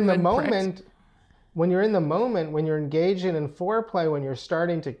when you're in the recommend moment, when you're in the moment, when you're engaging in foreplay, when you're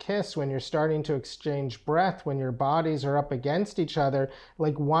starting to kiss, when you're starting to exchange breath, when your bodies are up against each other,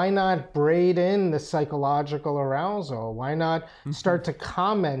 like, why not braid in the psychological arousal? Why not start to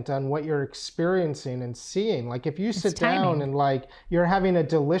comment on what you're experiencing and seeing? Like, if you sit down and like you're having a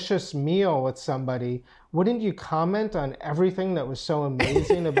delicious meal with somebody, wouldn't you comment on everything that was so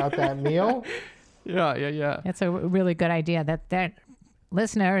amazing about that meal? Yeah. That's a really good idea. That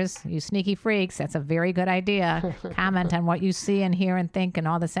listeners, you sneaky freaks, that's a very good idea. Comment on what you see and hear and think and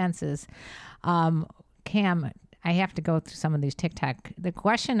all the senses. Cam, I have to go through some of these TikTok. The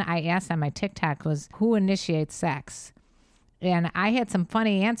question I asked on my TikTok was, who initiates sex? And I had some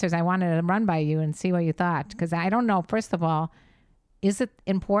funny answers I wanted to run by you and see what you thought. Because I don't know, first of all, is it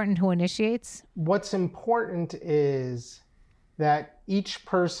important who initiates? What's important is that each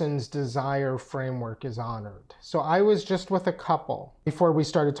person's desire framework is honored. So I was just with a couple before we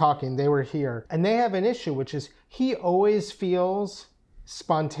started talking. They were here, and they have an issue, which is he always feels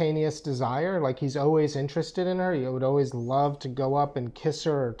spontaneous desire, like he's always interested in her. He would always love to go up and kiss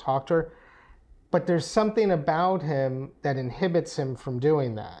her or talk to her. But there's something about him that inhibits him from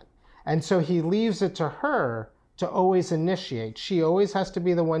doing that. And so he leaves it to her to always initiate. She always has to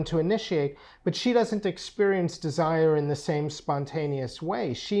be the one to initiate, but she doesn't experience desire in the same spontaneous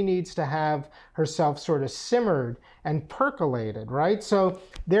way. She needs to have herself sort of simmered and percolated, right? So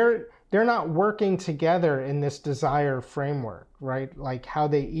they're not working together in this desire framework, right? Like how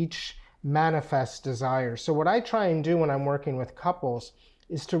they each manifest desire. So what I try and do when I'm working with couples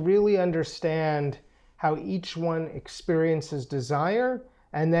is to really understand how each one experiences desire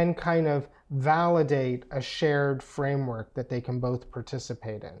and then kind of validate a shared framework that they can both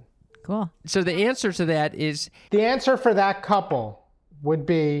participate in. Cool. So the answer to that is... The answer for that couple would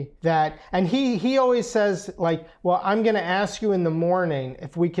be that, and he always says, like, well, I'm going to ask you in the morning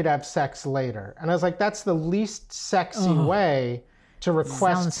if we could have sex later. And I was like, that's the least sexy way to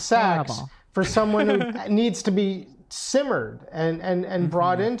request sex horrible. for someone who needs to be simmered and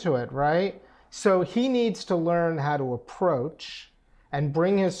brought into it, right? So he needs to learn how to approach and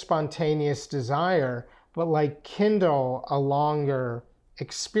bring his spontaneous desire, but like kindle a longer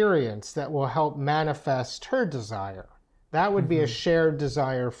experience that will help manifest her desire. That would be a shared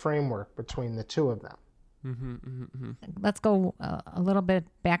desire framework between the two of them. Let's go a little bit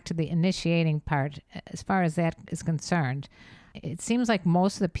back to the initiating part. As far as that is concerned, it seems like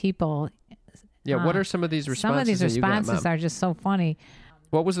most of the people... Yeah, what are some of these responses? Some of these that you got, responses Mom? are just so funny.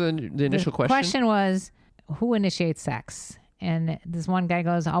 What was the initial question? The question was, who initiates sex? And this one guy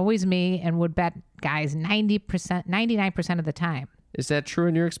goes, always me, and would bet guys 99% of the time. Is that true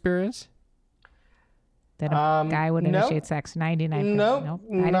in your experience? That a guy would initiate sex 99%? Nope,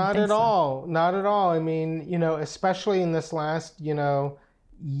 not at all. Not at all. I mean, especially in this last,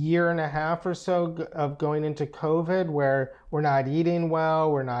 year and a half or so of going into COVID, where we're not eating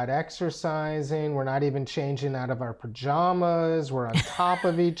well, we're not exercising, we're not even changing out of our pajamas, we're on top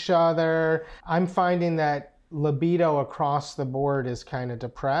of each other. I'm finding that libido across the board is kind of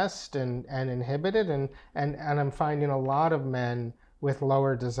depressed and inhibited, and I'm finding a lot of men with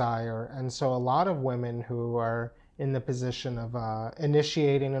lower desire, and so a lot of women who are in the position of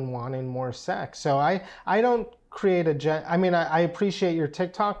initiating and wanting more sex. So I don't create I appreciate your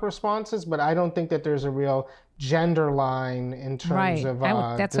TikTok responses, but I don't think that there's a real gender line in terms of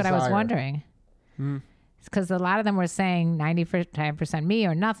that's desire. what I was wondering. Because a lot of them were saying 95% me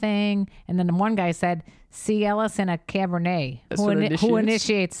or nothing. And then the one guy said, C. Ellis and a Cabernet. Who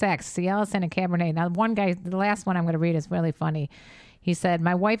initiates sex? C. Ellis and a Cabernet. Now, one guy, the last one I'm going to read is really funny. He said,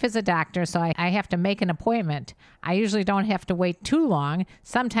 my wife is a doctor, so I have to make an appointment. I usually don't have to wait too long.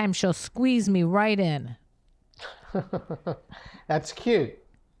 Sometimes she'll squeeze me right in. That's cute.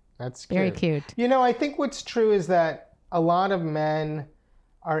 That's cute. Very cute. I think what's true is that a lot of men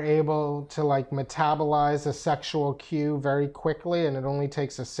are able to metabolize a sexual cue very quickly, and it only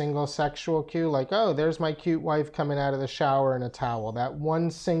takes a single sexual cue, like, oh, there's my cute wife coming out of the shower in a towel. That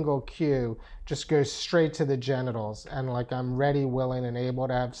one single cue just goes straight to the genitals, and I'm ready, willing, and able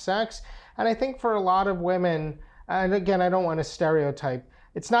to have sex. And I think for a lot of women, and again, I don't want to stereotype,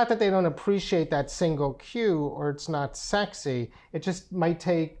 it's not that they don't appreciate that single cue or it's not sexy. It just might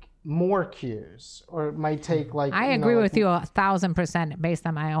take more cues, or it might take I agree with you 1,000% based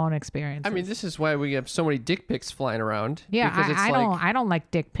on my own experience. I mean, this is why we have so many dick pics flying around. Yeah, I don't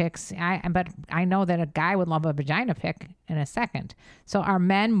like dick pics. But I know that a guy would love a vagina pic in a second. So are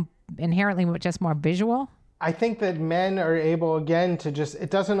men inherently just more visual? I think that men are able, again, to just, it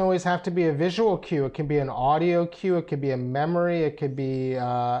doesn't always have to be a visual cue. It can be an audio cue. It could be a memory. It could be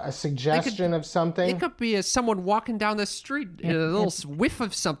a suggestion of something. It could be someone walking down the street, a little whiff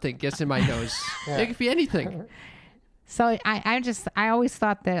of something gets in my nose. It could be anything. So I always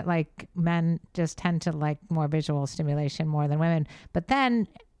thought that like men just tend to like more visual stimulation more than women. But then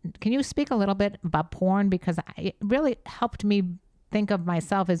can you speak a little bit about porn? Because it really helped me think of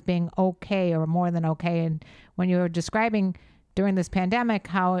myself as being okay or more than okay. And when you were describing during this pandemic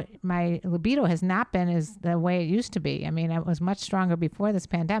how my libido has not been as the way it used to be. I mean, it was much stronger before this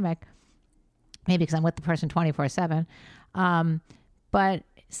pandemic, maybe because I'm with the person 24/7. But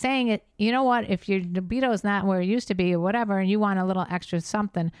saying it, you know what, if your libido is not where it used to be or whatever, and you want a little extra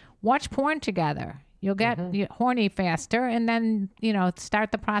something, watch porn together. You'll get horny faster, and then,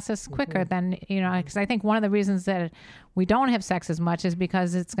 start the process quicker than, because I think one of the reasons that we don't have sex as much is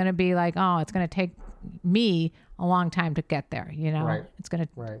because it's going to be like, oh, it's going to take me a long time to get there, Right. It's going to,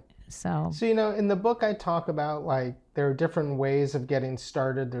 Right. So, in the book, I talk about like there are different ways of getting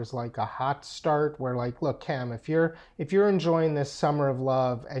started. There's like a hot start where like, look, Cam, if you're enjoying this summer of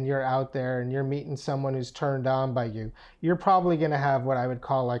love and you're out there and you're meeting someone who's turned on by you, you're probably going to have what I would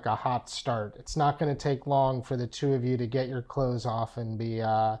call like a hot start. It's not going to take long for the two of you to get your clothes off and be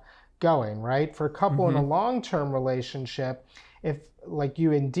going, right? For a couple in a long-term relationship, if like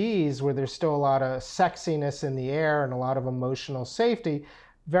you and Dee's, where there's still a lot of sexiness in the air and a lot of emotional safety,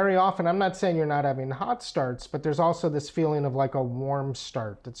 very often, I'm not saying you're not having hot starts, but there's also this feeling of like a warm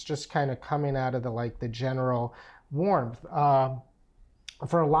start that's just kind of coming out of the general warmth.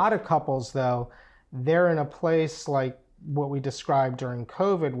 For a lot of couples, though, they're in a place like what we described during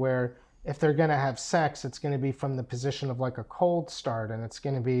COVID, where if they're going to have sex, it's going to be from the position of like a cold start, and it's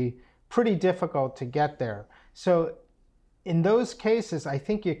going to be pretty difficult to get there. So in those cases, I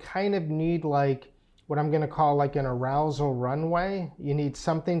think you kind of need like what I'm going to call like an arousal runway. You need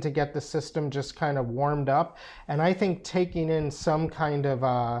something to get the system just kind of warmed up. And I think taking in some kind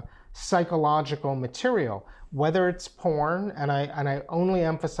of psychological material, whether it's porn, and I only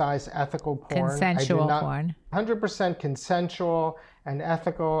emphasize ethical porn. Consensual porn. 100% consensual and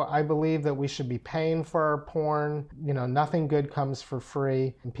ethical. I believe that we should be paying for our porn. Nothing good comes for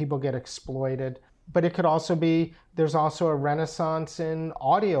free, and people get exploited. But it could also be, there's also a renaissance in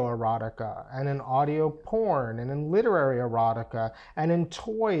audio erotica and in audio porn and in literary erotica and in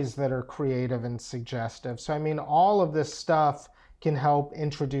toys that are creative and suggestive. So, I mean, all of this stuff can help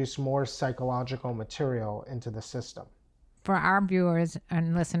introduce more psychological material into the system. For our viewers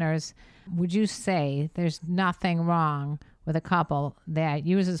and listeners, would you say there's nothing wrong with a couple that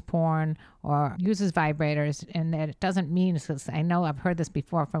uses porn or uses vibrators, and that it doesn't mean, because I know I've heard this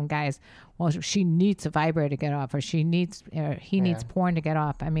before from guys, well, she needs a vibrator to get off, or he needs porn to get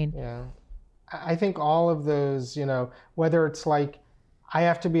off. I mean, I think all of those, whether it's like, I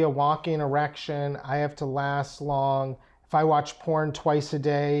have to be a walking erection, I have to last long, if I watch porn twice a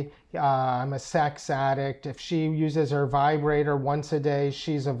day, I'm a sex addict. If she uses her vibrator once a day,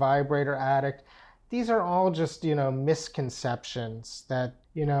 she's a vibrator addict. These are all just, misconceptions that,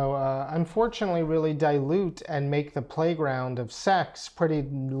 unfortunately really dilute and make the playground of sex pretty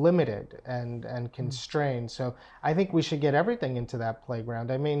limited and constrained. So I think we should get everything into that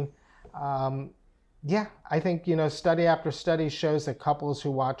playground. I mean, I think, study after study shows that couples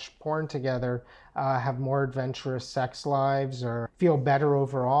who watch porn together have more adventurous sex lives or feel better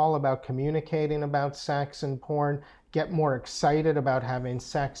overall about communicating about sex and porn, get more excited about having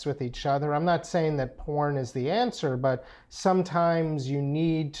sex with each other. I'm not saying that porn is the answer, but sometimes you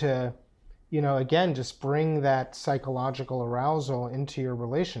need to, again, just bring that psychological arousal into your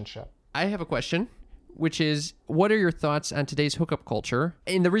relationship. I have a question, which is, what are your thoughts on today's hookup culture?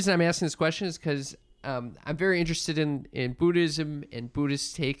 And the reason I'm asking this question is because I'm very interested in Buddhism and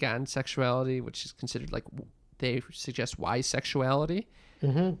Buddhist take on sexuality, which is considered like, they suggest wise sexuality.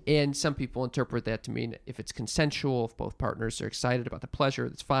 Mm-hmm. And some people interpret that to mean if it's consensual, if both partners are excited about the pleasure,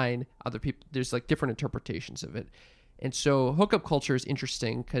 that's fine. Other people, there's like different interpretations of it. And so hookup culture is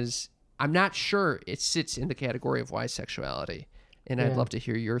interesting because I'm not sure it sits in the category of wise sexuality. And I'd love to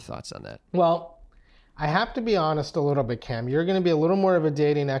hear your thoughts on that. Well, I have to be honest a little bit, Cam. You're going to be a little more of a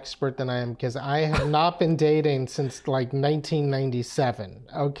dating expert than I am, because I have not been dating since like 1997.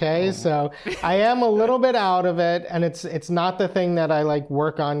 Okay, so I am a little bit out of it, and it's not the thing that I like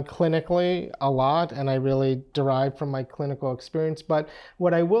work on clinically a lot, and I really derive from my clinical experience. But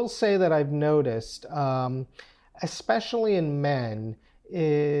what I will say that I've noticed, especially in men,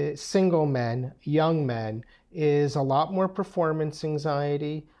 single men, young men, is a lot more performance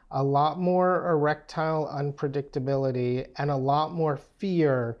anxiety, a lot more erectile unpredictability and a lot more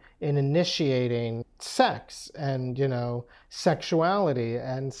fear in initiating sex and, sexuality.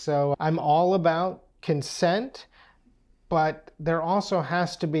 And so I'm all about consent, but there also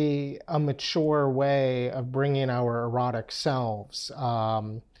has to be a mature way of bringing our erotic selves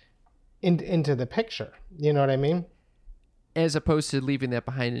into the picture. You know what I mean? As opposed to leaving that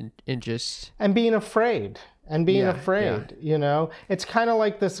behind and just... And being afraid. It's kind of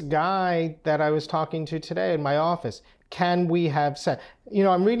like this guy that I was talking to today in my office. Can we have sex?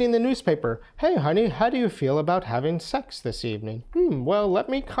 I'm reading the newspaper. Hey, honey, how do you feel about having sex this evening? Well, let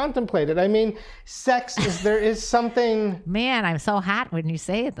me contemplate it. I mean, there is something... Man, I'm so hot when you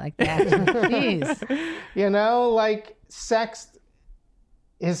say it like that. Jeez. Sex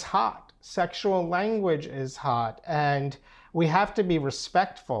is hot. Sexual language is hot. And we have to be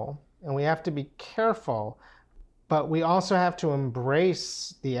respectful and we have to be careful, but we also have to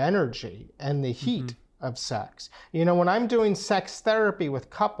embrace the energy and the heat of sex. When I'm doing sex therapy with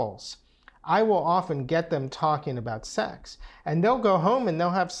couples, I will often get them talking about sex, and they'll go home and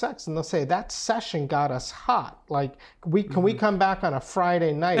they'll have sex and they'll say, that session got us hot. Can we come back on a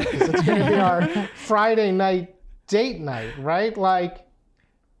Friday night? Because it's going to be our Friday night date night, right?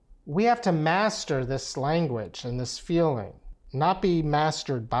 We have to master this language and this feeling, not be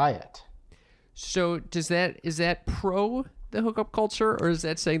mastered by it. So is that pro the hookup culture, or is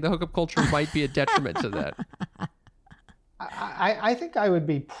that saying the hookup culture might be a detriment to that? I think I would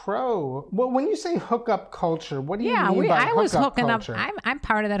be pro. Well, when you say hookup culture, what do you mean by I was hookup hooking culture? up. I'm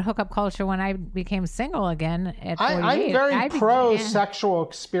part of that hookup culture when I became single again at 48. I'm very pro sexual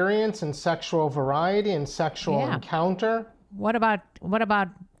experience and sexual variety and sexual encounter. What about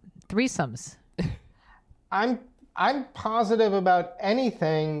threesomes? I'm positive about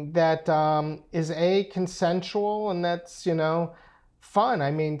anything that is consensual and that's, fun.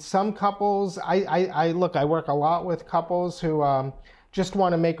 I mean, some couples, I work a lot with couples who just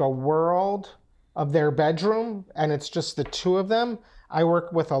want to make a world of their bedroom and it's just the two of them. I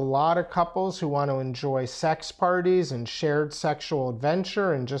work with a lot of couples who want to enjoy sex parties and shared sexual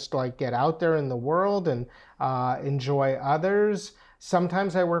adventure and just get out there in the world and enjoy others.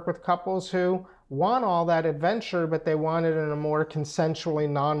 Sometimes I work with couples who want all that adventure, but they want it in a more consensually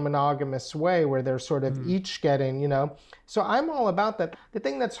non-monogamous way where they're sort of each getting, So I'm all about that. The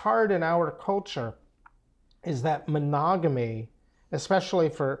thing that's hard in our culture is that monogamy, especially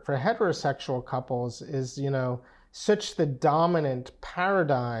for heterosexual couples, is, such the dominant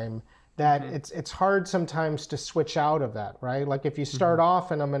paradigm that it's hard sometimes to switch out of that, right? If you start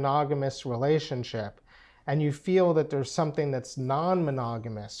off in a monogamous relationship, and you feel that there's something that's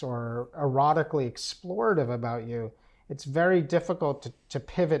non-monogamous or erotically explorative about you, it's very difficult to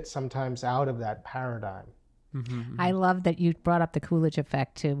pivot sometimes out of that paradigm. I love that you brought up the Coolidge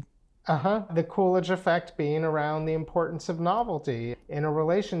effect too. The Coolidge effect being around the importance of novelty in a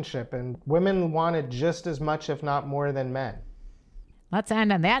relationship, and women want it just as much, if not more, than men. Let's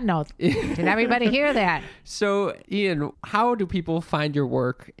end on that note. Did everybody hear that? So, Ian, how do people find your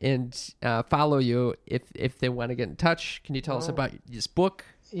work and follow you if they want to get in touch? Can you tell us about this book?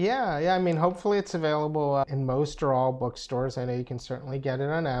 Yeah. I mean, hopefully it's available in most or all bookstores. I know you can certainly get it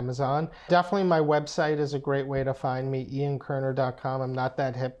on Amazon. Definitely my website is a great way to find me, iankerner.com. I'm not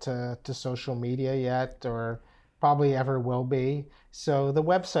that hip to social media yet, or probably ever will be. So the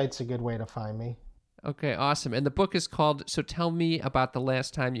website's a good way to find me. Okay, awesome. And the book is called So Tell Me About the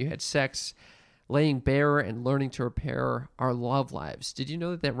Last Time You Had Sex, Laying Bare and Learning to Repair Our Love Lives. Did you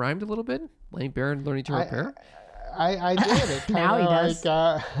know that rhymed a little bit? Laying bare and learning to repair? I did. It now he does.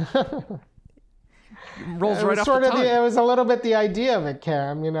 Rolls right off the tongue. It was a little bit the idea of it,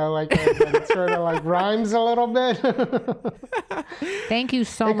 Cam, it sort of rhymes a little bit. Thank you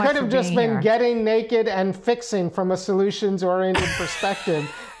so much. It could have just been getting naked and fixing from a solutions-oriented perspective,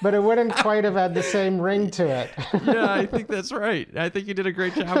 but it wouldn't quite have had the same ring to it. Yeah, I think that's right. I think you did a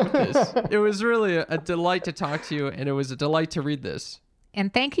great job with this. It was really a delight to talk to you, and it was a delight to read this.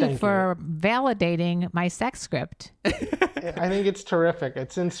 And thank you for validating my sex script. I think it's terrific.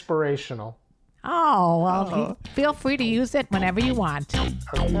 It's inspirational. Oh, well, feel free to use it whenever you want.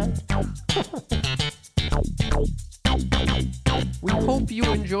 Okay. We hope you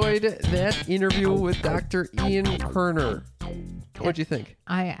enjoyed that interview with Dr. Ian Kerner. What'd you think?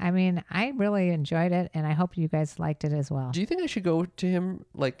 I mean, I really enjoyed it, and I hope you guys liked it as well. Do you think I should go to him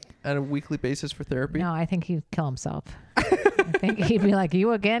on a weekly basis for therapy? No, I think he'd kill himself. I think he'd be like,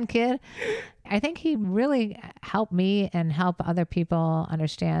 you again, kid? I think he really helped me and help other people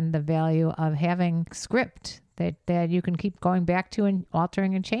understand the value of having script that you can keep going back to and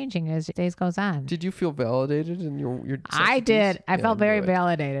altering and changing as days goes on. Did you feel validated in your I did. I felt very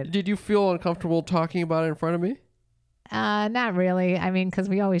validated. Did you feel uncomfortable talking about it in front of me? Not really. I mean, because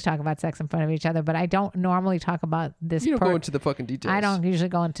we always talk about sex in front of each other, but I don't normally talk about this. You don't go into the fucking details. I don't usually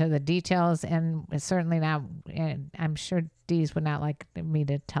go into the details, and certainly not. And I'm sure Dees would not like me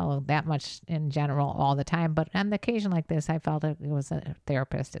to tell that much in general all the time. But on the occasion like this, I felt it was a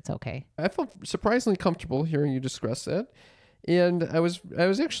therapist. It's okay. I felt surprisingly comfortable hearing you discuss that, and I was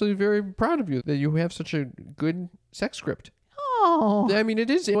actually very proud of you that you have such a good sex script. Oh, I mean, it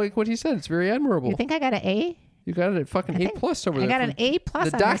is like what he said. It's very admirable. You think I got an A? You got it at fucking A+ over there. I got an A+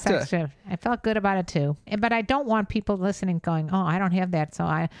 on my sex script. I felt good about it too. But I don't want people listening going, "Oh, I don't have that, so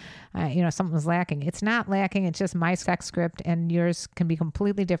I something's lacking." It's not lacking. It's just my sex script, and yours can be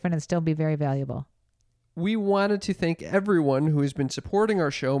completely different and still be very valuable. We wanted to thank everyone who has been supporting our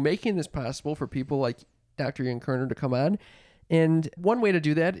show, making this possible for people like Dr. Ian Kerner to come on. And one way to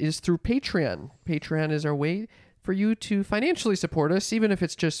do that is through Patreon. Patreon is our way for you to financially support us, even if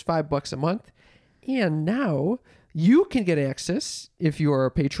it's just $5 a month. And now you can get access, if you are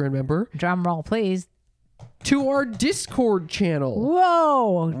a Patreon member, drum roll please, to our Discord channel.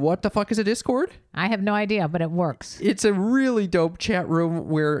 Whoa! What the fuck is a Discord? I have no idea, but it works. It's a really dope chat room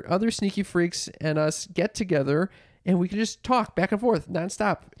where other sneaky freaks and us get together and we can just talk back and forth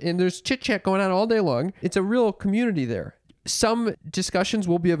nonstop. And there's chit chat going on all day long. It's a real community there. Some discussions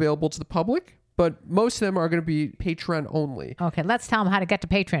will be available to the public, but most of them are going to be Patreon only. Okay, let's tell them how to get to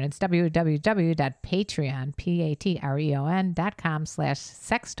Patreon. It's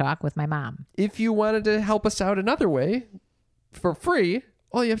www.patreon.com/sextalk with my mom. If you wanted to help us out another way, for free,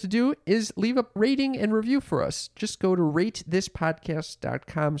 all you have to do is leave a rating and review for us. Just go to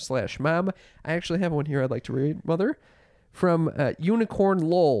ratethispodcast.com/mom. I actually have one here I'd like to read, Mother, from Unicorn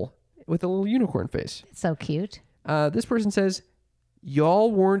Lol with a little unicorn face. It's so cute. This person says,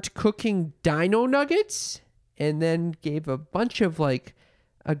 "Y'all weren't cooking dino nuggets?" And then gave a bunch of like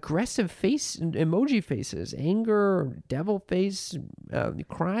aggressive face emoji faces, anger, devil face,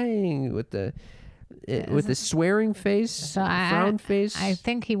 crying with the swearing face, frown face. I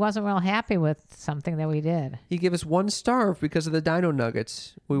think he wasn't real happy with something that we did. He gave us 1 star because of the dino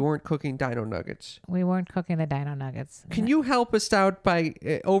nuggets. We weren't cooking dino nuggets. We weren't cooking the dino nuggets. Can you help us out by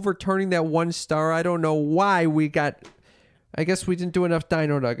overturning that 1 star? I don't know why we got... I guess we didn't do enough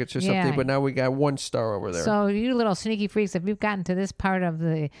dino nuggets or something, but now we got 1 star over there. So you little sneaky freaks, if you've gotten to this part of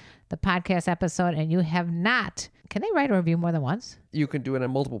the podcast episode and you have not, can they write a review more than once? You can do it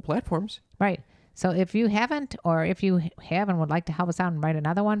on multiple platforms. Right. So if you haven't, or if you have and would like to help us out and write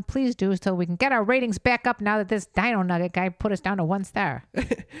another one, please do so we can get our ratings back up now that this dino nugget guy put us down to 1 star.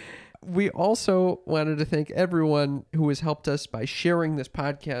 We also wanted to thank everyone who has helped us by sharing this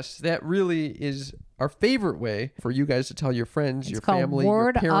podcast. That really is our favorite way for you guys to tell your friends, your family,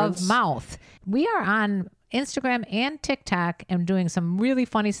 your parents. Word of mouth. We are on Instagram and TikTok and doing some really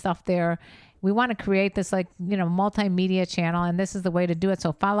funny stuff there. We want to create this multimedia channel, and this is the way to do it.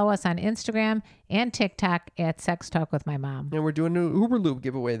 So follow us on Instagram and TikTok at Sex Talk with My Mom. And we're doing an Uber Loop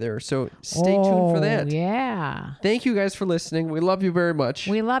giveaway there, so stay tuned for that. Yeah. Thank you guys for listening. We love you very much.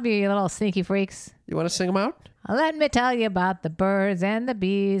 We love you, you little sneaky freaks. You want to sing them out? Let me tell you about the birds and the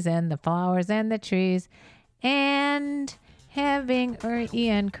bees and the flowers and the trees and having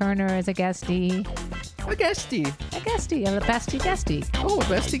Ian Kerner as a guestie. A guestie. A guestie. A bestie guestie. Oh, a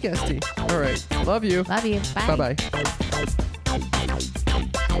bestie guestie. All right. Love you. Love you. Bye. Bye-bye.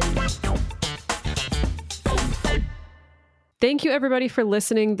 Thank you, everybody, for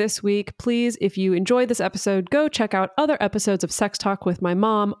listening this week. Please, if you enjoyed this episode, go check out other episodes of Sex Talk with My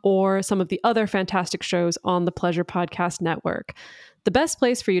Mom or some of the other fantastic shows on the Pleasure Podcast Network. The best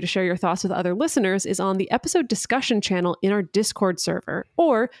place for you to share your thoughts with other listeners is on the episode discussion channel in our Discord server,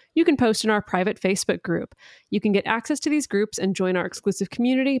 or you can post in our private Facebook group. You can get access to these groups and join our exclusive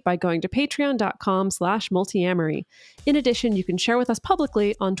community by going to patreon.com/multiamory. In addition, you can share with us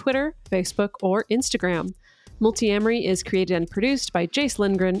publicly on Twitter, Facebook, or Instagram. Multiamory is created and produced by Jace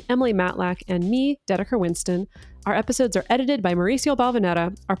Lindgren, Emily Matlack, and me, Dedeker Winston. Our episodes are edited by Mauricio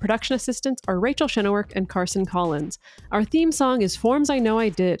Balvanera. Our production assistants are Rachel Shenowork and Carson Collins. Our theme song is Forms I Know I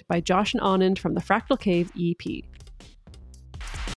Did by Josh and Anand from the Fractal Cave EP.